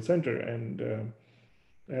trivial center.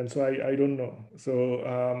 And so I don't know. So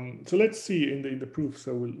let's see in the proof.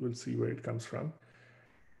 So we'll see where it comes from.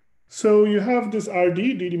 So you have this RD,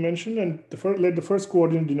 d dimension, and let the first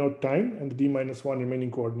coordinate denote time, and the d-1 remaining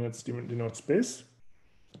coordinates denote space.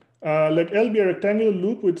 Let L be a rectangular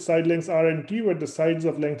loop with side lengths r and t, where the sides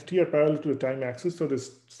of length t are parallel to the time axis. So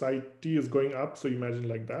this side t is going up, so you imagine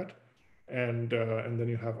like that. And then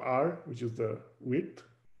you have r, which is the width.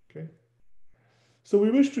 Okay. So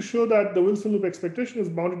we wish to show that the Wilson loop expectation is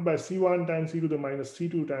bounded by C1 times e to the minus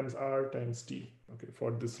C2 times r times t, okay,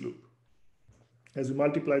 for this loop, as we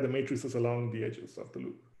multiply the matrices along the edges of the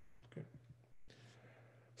loop. Okay.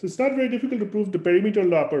 So it's not very difficult to prove the perimeter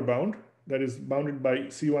law upper bound, that is bounded by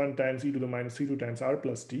C1 times e to the minus C2 times r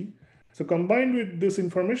plus t. So combined with this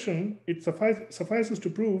information, it suffices to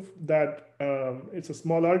prove that it's a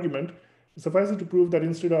small argument. It suffices to prove that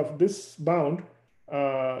instead of this bound,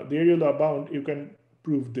 the area law bound, you can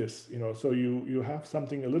prove this. So you have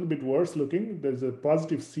something a little bit worse looking. There's a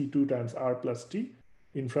positive C2 times r plus t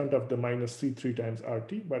in front of the minus C3 times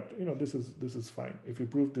RT, but this is fine. If you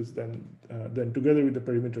prove this, then together with the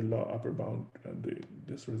perimeter law upper bound,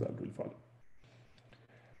 this result will follow.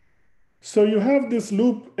 So you have this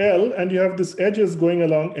loop L, and you have these edges going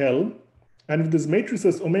along L, and if this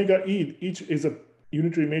matrices omega e, each is a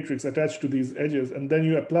unitary matrix attached to these edges, and then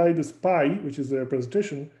you apply this pi, which is the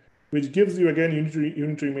representation, which gives you again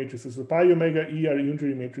unitary matrices. So pi omega e are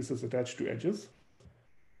unitary matrices attached to edges.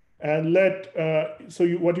 And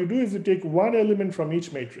what you do is you take one element from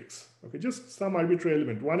each matrix, okay, just some arbitrary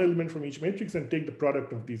element, one element from each matrix, and take the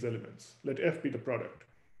product of these elements. Let F be the product.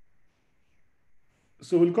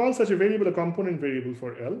 so we'll call such a variable a component variable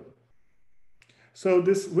for L. So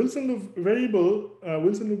this Wilson loop variable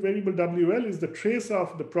WL is the trace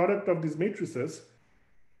of the product of these matrices.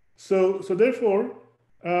 So therefore,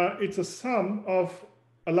 it's a sum of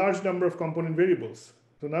a large number of component variables.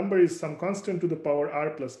 The number is some constant to the power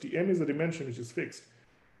r plus t. M is a dimension which is fixed.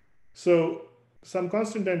 So some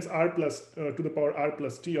constant times r plus to the power r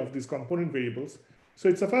plus t of these component variables. So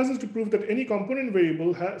it suffices to prove that any component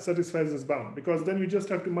variable satisfies this bound, because then we just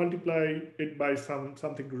have to multiply it by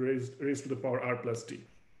something to raise to the power r plus t.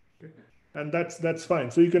 Okay? And that's fine.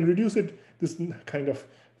 So you can reduce it, this kind of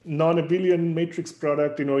non-abelian matrix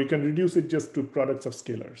product, you can reduce it just to products of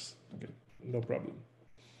scalars. Okay, no problem.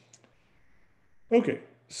 Okay,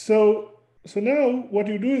 so now what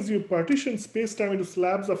you do is you partition space-time into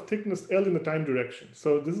slabs of thickness L in the time direction.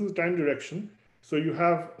 So this is the time direction. So you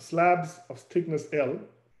have slabs of thickness L.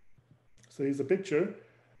 So here's a picture.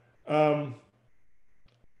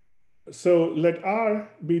 So let R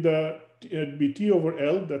be T over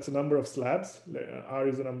L. That's a number of slabs. R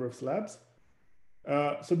is the number of slabs.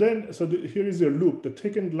 Here is your loop. The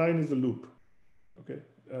thickened line is the loop. Okay,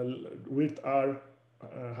 width R,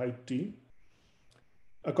 height T.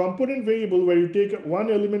 A component variable where you take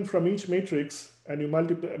one element from each matrix and you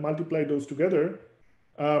multiply those together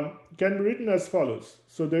can be written as follows.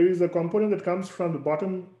 So there is a component that comes from the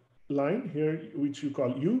bottom line here, which you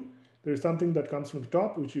call U. There is something that comes from the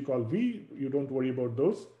top, which you call V. You don't worry about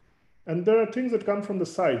those. And there are things that come from the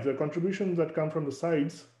sides. There are contributions that come from the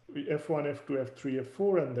sides, F1, F2, F3,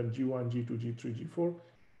 F4, and then G1, G2, G3, G4.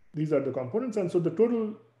 These are the components. And so the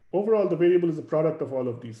total, overall, the variable is a product of all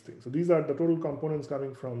of these things. So these are the total components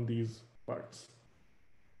coming from these parts.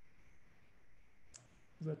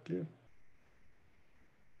 Is that clear?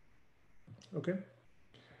 Okay.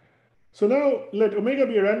 So now let omega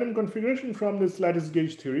be a random configuration from this lattice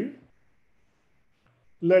gauge theory.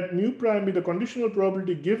 Let mu prime be the conditional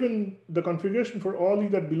probability given the configuration for all E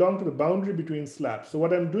that belong to the boundary between slabs. So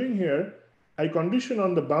what I'm doing here, I condition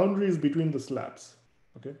on the boundaries between the slabs.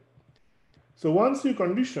 Okay. So once you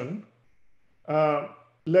condition,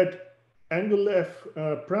 let angle f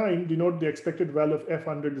prime denote the expected value of f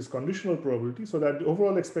under this conditional probability, so that the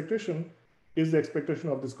overall expectation is the expectation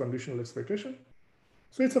of this conditional expectation.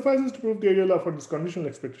 So it suffices to prove the area law for this conditional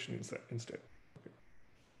expectation instead. Okay.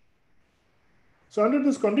 So under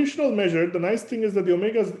this conditional measure, the nice thing is that the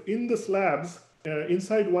omegas in the slabs,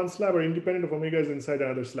 inside one slab, are independent of omegas inside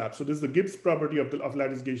another slab. So this is the Gibbs property of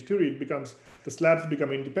lattice gauge theory. The slabs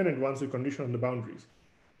become independent once you condition on the boundaries.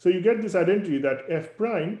 So you get this identity that f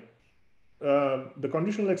prime, the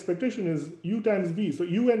conditional expectation is u times v. So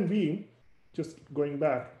u and v, just going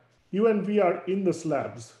back, u and v are in the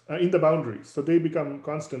slabs, in the boundaries. So they become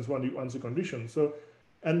constants once you condition. So,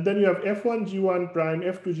 and then you have f1 g1 prime,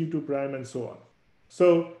 f2 g2 prime, and so on.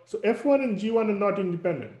 So f1 and g1 are not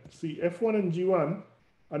independent. See, f1 and g1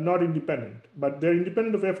 are not independent, but they're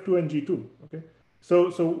independent of f2 and g2. Okay.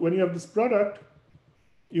 So when you have this product,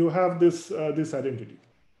 you have this identity.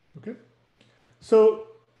 Okay. So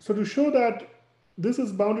to show that this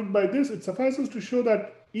is bounded by this, it suffices to show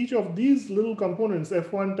that each of these little components,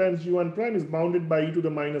 f1 times g1 prime, is bounded by e to the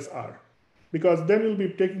minus r. Because then you'll be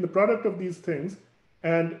taking the product of these things,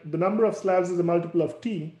 and the number of slabs is a multiple of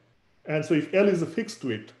t. And so if L is a fixed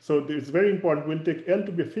width, so it's very important, we'll take L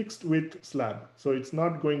to be a fixed width slab. So it's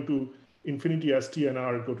not going to infinity as t and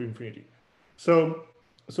r go to infinity. So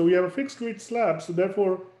we have a fixed width slab. So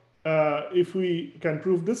therefore, if we can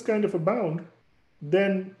prove this kind of a bound,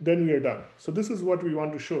 then we are done. So this is what we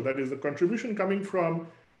want to show. That is the contribution coming from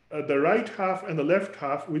the right half and the left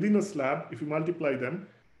half within a slab. If you multiply them,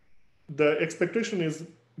 the expectation is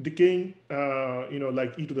decaying,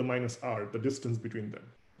 like e to the minus r, the distance between them.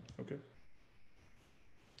 Okay.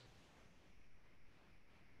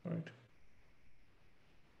 All right.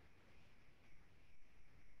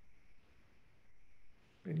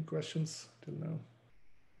 Any questions till now?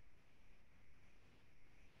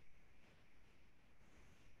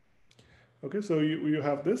 Okay, so you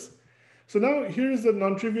have this. So now here is the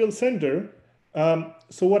non-trivial center.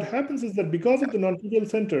 So what happens is that because of the non-trivial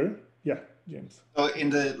center, yeah, James. So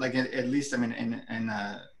in the, like, at least, I mean,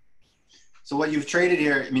 so what you've traded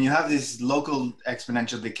here, I mean, you have this local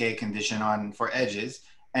exponential decay condition on for edges,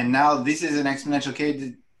 and now this is an exponential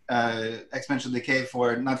decay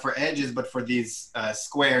for, not for edges, but for these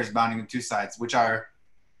squares bounding the two sides, which are,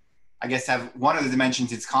 I guess, have one of the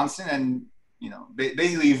dimensions, it's constant, and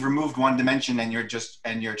basically you've removed one dimension and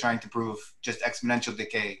you're trying to prove just exponential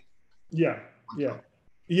decay. Yeah.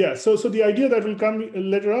 So the idea that will come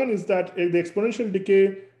later on is that the exponential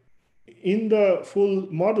decay in the full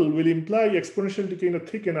model will imply exponential decay in a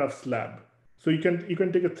thick enough slab. So you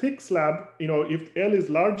can take a thick slab, if L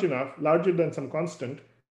is large enough, larger than some constant,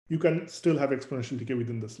 you can still have exponential decay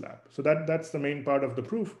within the slab. So that's the main part of the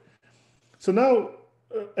proof. So now,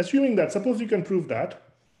 assuming that, suppose you can prove that,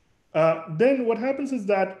 then what happens is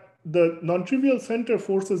that the non-trivial center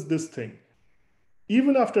forces this thing.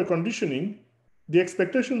 Even after conditioning, the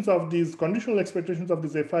expectations of these conditional expectations of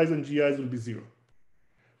these FIs and GIs will be 0.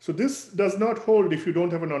 So this does not hold if you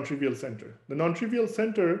don't have a non-trivial center. The non-trivial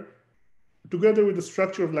center, together with the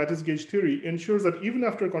structure of lattice gauge theory, ensures that even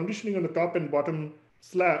after conditioning on the top and bottom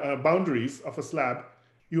boundaries of a slab,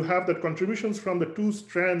 you have that contributions from the two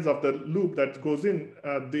strands of the loop that goes in,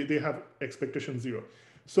 they have expectation 0.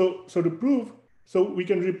 So to prove, so we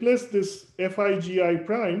can replace this FI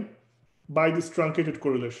prime by this truncated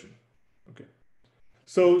correlation. Okay.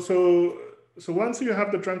 So once you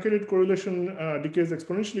have the truncated correlation decays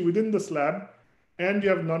exponentially within the slab, and you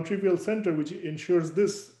have non-trivial center which ensures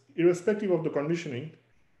this irrespective of the conditioning,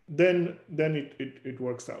 then it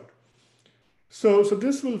works out. So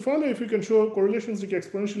this will follow if you can show correlations decay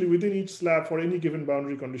exponentially within each slab for any given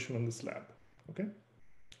boundary condition on the slab. Okay.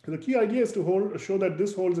 So the key idea is to show that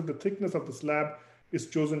this holds if the thickness of the slab is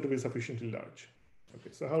chosen to be sufficiently large.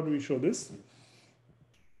 Okay. So how do we show this?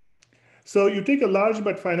 So you take a large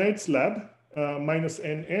but finite slab, minus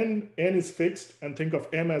n is fixed, and think of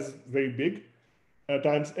m as very big,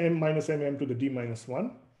 times m minus mm to the d minus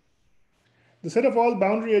 1. The set of all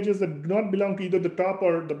boundary edges that do not belong to either the top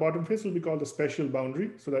or the bottom face will be called a special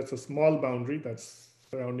boundary. So that's a small boundary that's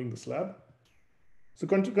surrounding the slab. So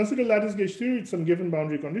consider lattice gauge theory with some given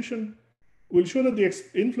boundary condition. We'll show that the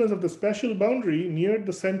influence of the special boundary near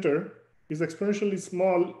the center is exponentially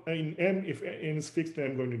small in m if n is fixed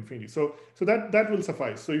and m going to infinity. So that will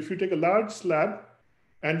suffice. So if you take a large slab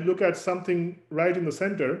and look at something right in the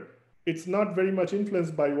center, it's not very much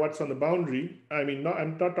influenced by what's on the boundary. I mean,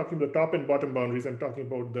 I'm not talking the top and bottom boundaries. I'm talking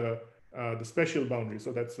about the special boundary.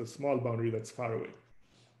 So that's a small boundary that's far away.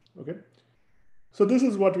 Okay. So this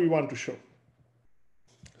is what we want to show.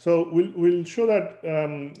 So we'll show that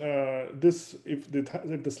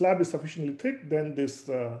if the slab is sufficiently thick, then this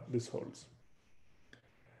holds.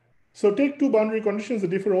 So take two boundary conditions that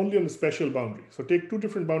differ only on the special boundary. So take two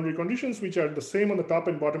different boundary conditions which are the same on the top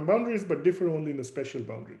and bottom boundaries, but differ only in the special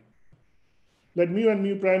boundary. Let mu and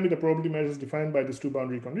mu prime be the probability measures defined by these two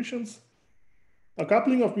boundary conditions. A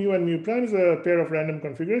coupling of mu and mu prime is a pair of random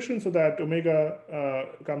configurations so that omega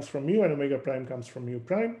comes from mu and omega prime comes from mu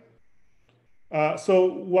prime. So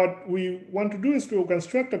what we want to do is to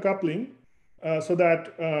construct a coupling so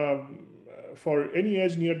that for any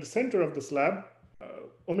edge near the center of the slab,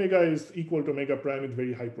 omega is equal to omega prime with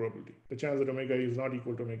very high probability. The chance that omega is not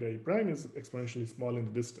equal to omega e prime is exponentially small in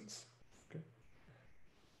the distance. Okay.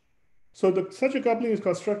 So such a coupling is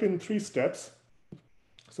constructed in 3 steps.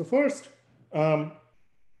 So first,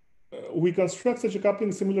 we construct such a coupling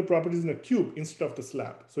with similar properties in a cube instead of the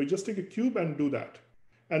slab. So you just take a cube and do that.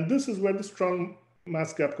 And this is where the strong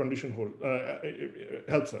mass gap condition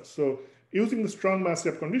helps us. So using the strong mass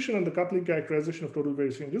gap condition and the coupling characterization of total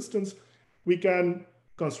variation distance, we can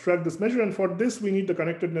construct this measure. And for this, we need the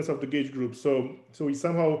connectedness of the gauge group. So we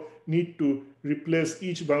somehow need to replace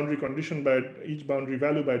each boundary condition by each boundary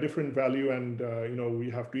value by a different value. And we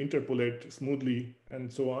have to interpolate smoothly and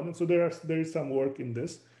so on. And so there is some work in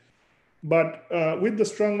this. But with the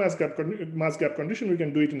strong mass gap condition, we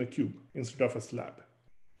can do it in a cube instead of a slab.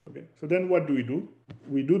 Okay, so then what do?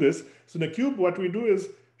 We do this. So in the cube, what we do is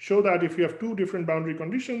show that if you have two different boundary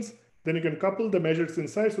conditions, then you can couple the measures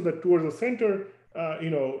inside so that towards the center,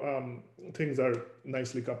 things are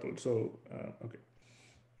nicely coupled. So, okay.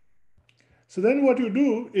 So then what you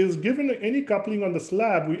do is, given any coupling on the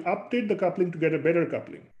slab, we update the coupling to get a better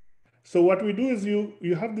coupling. So what we do is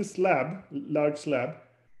you have this slab, large slab,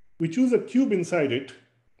 we choose a cube inside it,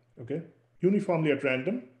 okay, uniformly at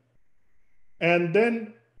random. And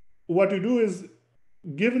then what you do is,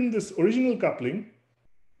 given this original coupling,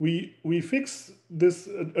 we fix this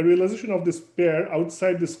a realization of this pair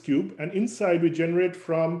outside this cube, and inside we generate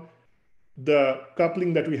from the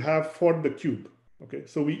coupling that we have for the cube. Okay,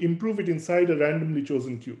 so we improve it inside a randomly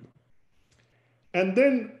chosen cube. And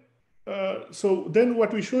then, then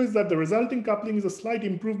what we show is that the resulting coupling is a slight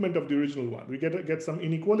improvement of the original one. We get some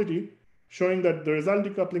inequality showing that the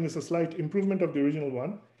resulting coupling is a slight improvement of the original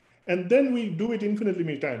one. And then we do it infinitely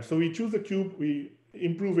many times. So we choose a cube, we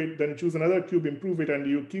improve it, then choose another cube, improve it, and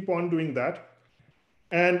you keep on doing that.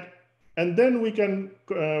 And then we can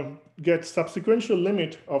get subsequential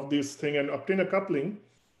limit of this thing and obtain a coupling.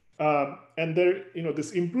 And there,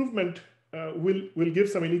 this improvement will give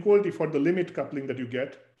some inequality for the limit coupling that you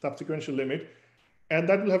get, subsequential limit. And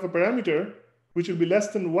that will have a parameter which will be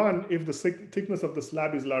less than 1 if the thickness of the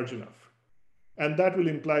slab is large enough. And that will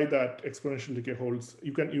imply that exponential decay holds.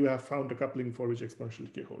 You have found a coupling for which exponential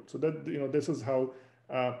decay holds. So that, this is how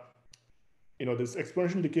this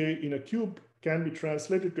exponential decay in a cube can be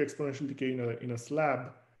translated to exponential decay in a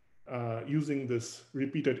slab using this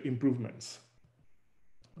repeated improvements.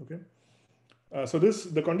 Okay. So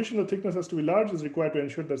the condition of thickness has to be large is required to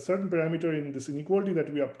ensure that certain parameter in this inequality that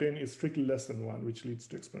we obtain is strictly less than 1, which leads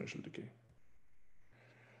to exponential decay.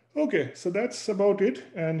 Okay, so that's about it.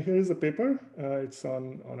 And here is the paper. It's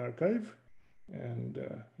on archive, and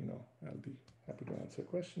I'll be happy to answer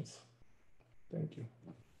questions. Thank you.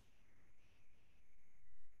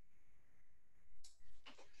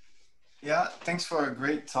 Yeah, thanks for a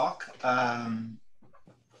great talk.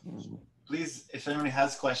 Please, if anybody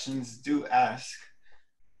has questions, do ask.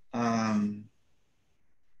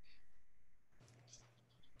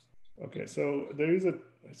 Okay, so there is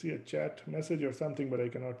I see a chat message or something, but I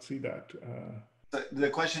cannot see that. So the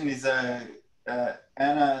question is,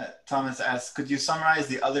 Anna Thomas asks, could you summarize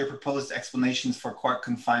the other proposed explanations for quark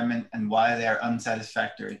confinement and why they are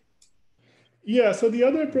unsatisfactory? Yeah, so the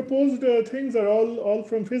other proposed things are all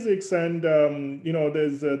from physics, and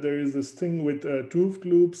there is this thing with 't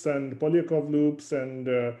loops and Polyakov loops and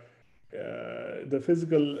the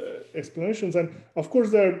physical explanations, and of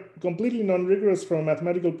course they're completely non-rigorous from a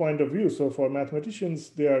mathematical point of view. So for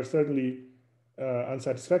mathematicians, they are certainly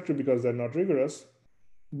unsatisfactory because they're not rigorous.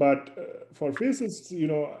 But for physicists,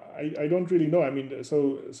 I don't really know. I mean,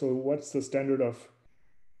 so what's the standard of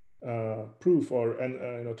proof or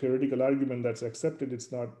theoretical argument that's accepted?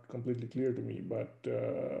 It's not completely clear to me, but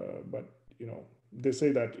they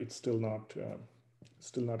say that it's still not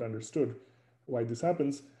understood why this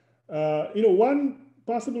happens. One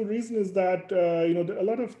possible reason is that a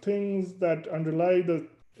lot of things that underlie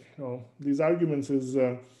these arguments is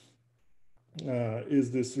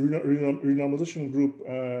this renormalization group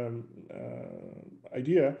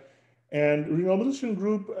idea, and renormalization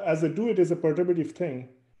group, as they do it, is a perturbative thing.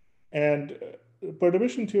 And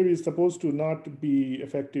perturbation theory is supposed to not be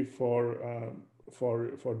effective for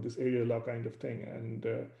this area law kind of thing, and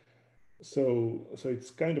so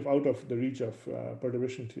it's kind of out of the reach of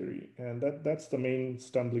perturbation theory, and that's the main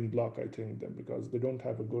stumbling block, I think, then, because they don't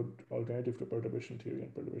have a good alternative to perturbation theory,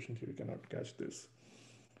 and perturbation theory cannot catch this.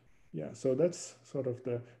 Yeah, so that's sort of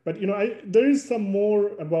but there is some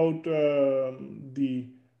more about the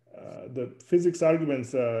physics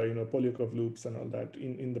arguments, Polyakov loops and all that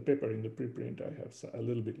in the paper, in the preprint. I have a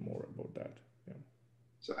little bit more about that. Yeah.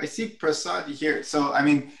 So I see Prasad here. So, I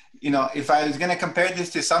mean, if I was going to compare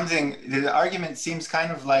this to something, the argument seems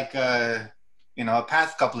kind of like a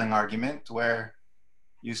path coupling argument where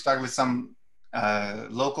you start with some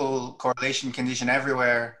local correlation condition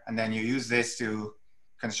everywhere, and then you use this to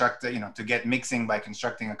construct, to get mixing by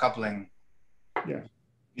constructing a coupling. Yeah.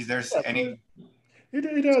 Is there any?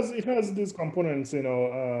 It has these components,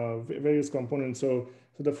 various components. So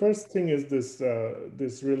the first thing is this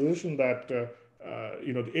realization that the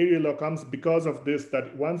area law comes because of this,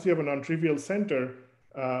 that once you have a non-trivial center,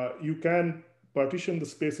 you can partition the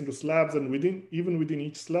space into slabs, and even within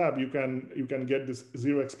each slab, you can get this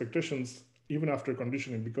zero expectations even after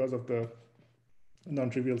conditioning because of the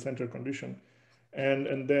non-trivial center condition,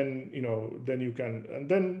 and then you can, and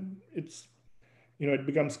then it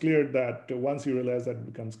becomes clear that once you realize that, it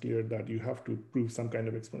becomes clear that you have to prove some kind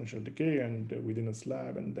of exponential decay and within a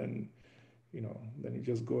slab, and then then you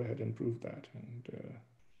just go ahead and prove that, and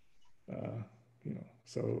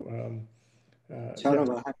Sourav,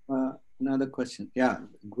 yeah. I have another question. Yeah,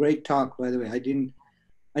 great talk, by the way.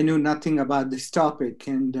 I knew nothing about this topic,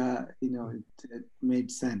 and it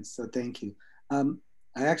made sense. So thank you. I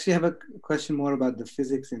actually have a question more about the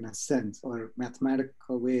physics in a sense, or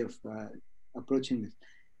mathematical way of approaching this.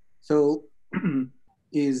 So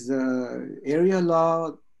is area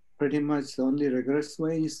law pretty much the only rigorous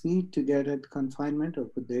way you see to get at confinement, or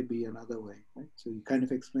could there be another way? Right? So you kind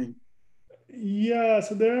of explained. Yeah,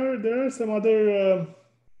 so there are some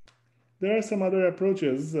other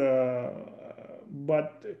approaches,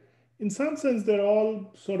 but in some sense they're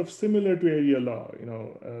all sort of similar to area law.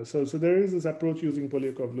 So there is this approach using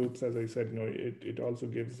Polyakov loops, as I said. It also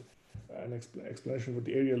gives an explanation for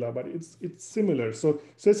the area law, but it's similar. So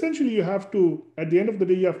essentially, you have to, at the end of the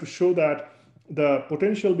day, you have to show that the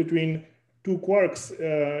potential between two quarks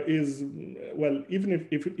is, well, even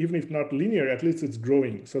if not linear, at least it's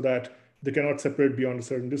growing, so that they cannot separate beyond a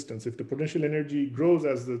certain distance. If the potential energy grows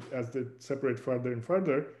as they separate further and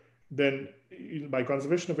further, then by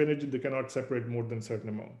conservation of energy, they cannot separate more than a certain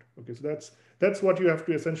amount. Okay, so that's what you have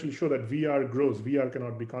to essentially show, that VR grows. VR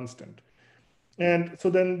cannot be constant. And so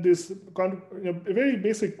then this very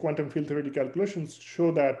basic quantum field theory calculations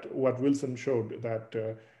show that what Wilson showed, that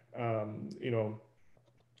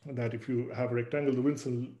that if you have a rectangle, the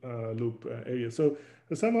Wilson loop area. So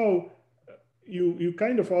somehow you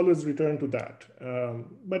kind of always return to that.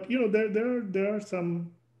 But there are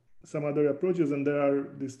some other approaches, and there are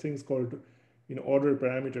these things called order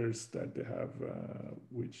parameters that they have,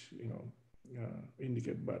 which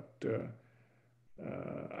indicate. But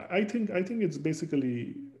I think it's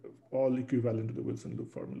basically all equivalent to the Wilson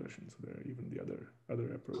loop formulation. So there are even the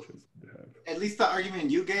other approaches they have. At least the argument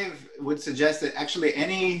you gave would suggest that actually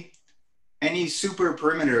any super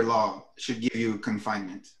perimeter law should give you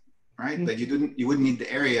confinement, right? Mm-hmm. That you wouldn't need the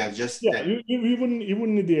area, just that you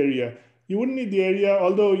wouldn't need the area. You wouldn't need the area,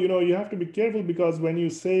 although you have to be careful, because when you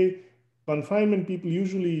say confinement, people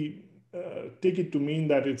usually take it to mean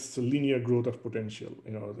that it's a linear growth of potential.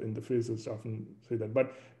 In the physicists often say that,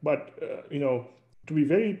 but to be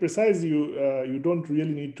very precise, you don't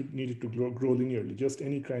really need it to grow linearly. Just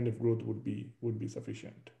any kind of growth would be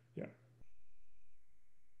sufficient. Yeah,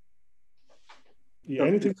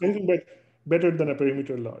 anything better than a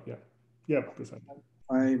perimeter law. Yeah, precisely.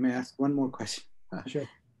 I may ask one more question. Sure.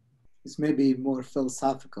 This may be more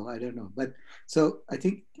philosophical, I don't know. But so I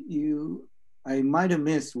think I might have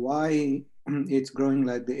missed why it's growing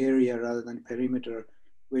like the area rather than perimeter,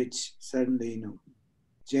 which certainly,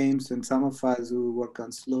 James and some of us who work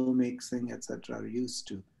on slow mixing, etc., are used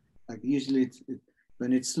to. Like usually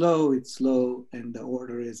when it's slow, and the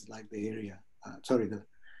order is like the area.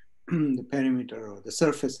 The perimeter or the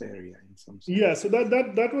surface area in some sense. Yeah, so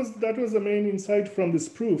that was the main insight from this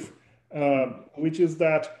proof, which is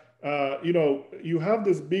that you have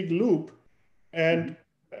this big loop, and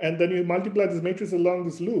then you multiply this matrix along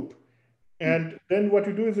this loop, and then what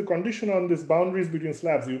you do is you condition on these boundaries between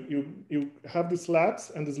slabs. You have the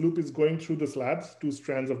slabs, and this loop is going through the slabs, 2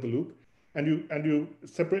 strands of the loop, and you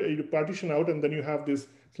separate, you partition out, and then you have this.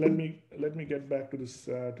 So let me get back to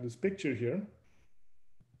this picture here.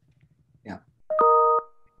 Yeah.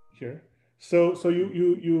 Here. So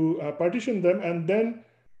you partition them, and then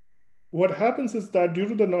what happens is that due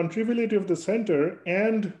to the non-triviality of the center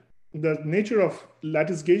and the nature of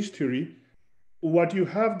lattice gauge theory, what you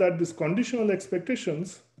have that these conditional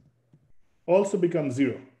expectations also become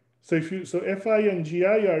 0. So Fi and Gi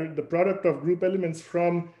are the product of group elements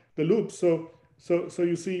from the loop. So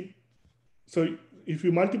you see, so if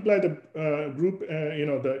you multiply the group,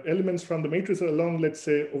 the elements from the matrix along, let's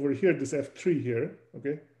say over here, this F3 here,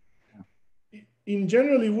 okay. In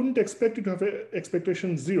general, you wouldn't expect it to have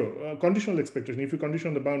expectation 0, conditional expectation, if you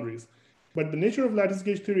condition the boundaries. But the nature of lattice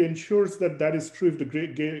gauge theory ensures that is true if the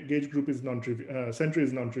gauge group is non-trivial, center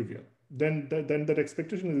is non-trivial. Then that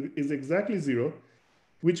expectation is exactly 0,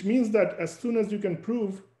 which means that as soon as you can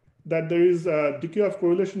prove that there is a decay of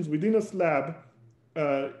correlations within a slab,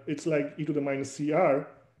 it's like e to the minus CR,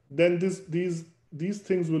 then these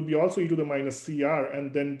things will be also e to the minus CR,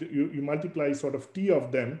 and then you multiply sort of T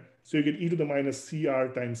of them, so you get e to the minus CR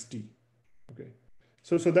times T. Okay,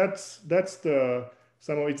 so that's the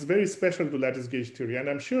somehow it's very special to lattice gauge theory, and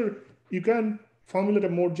I'm sure you can formulate a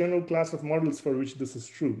more general class of models for which this is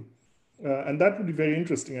true, and that would be very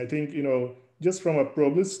interesting. I think just from a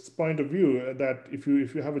probabilist's point of view, that if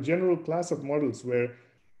you have a general class of models where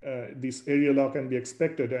this area law can be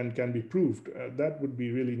expected and can be proved, that would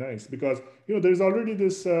be really nice, because there is already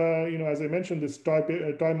this as I mentioned, this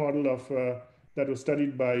toy model of that was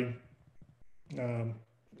studied by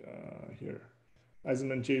here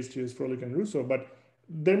Eisenman, Chase, Froelich, and Russo, but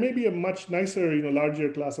there may be a much nicer,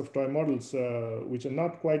 larger class of toy models which are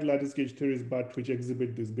not quite lattice gauge theories, but which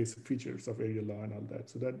exhibit these basic features of area law and all that.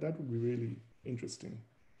 So that would be really interesting.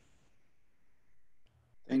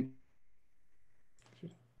 Thank you.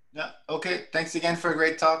 Yeah. Okay. Thanks again for a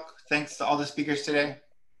great talk. Thanks to all the speakers today.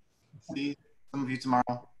 See some of you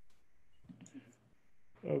tomorrow.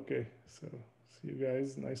 Okay. So see you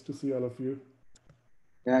guys. Nice to see all of you.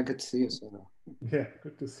 Yeah, good to see you, Sourav. Yeah,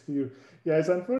 good to see you. Yeah, it's unfortunate.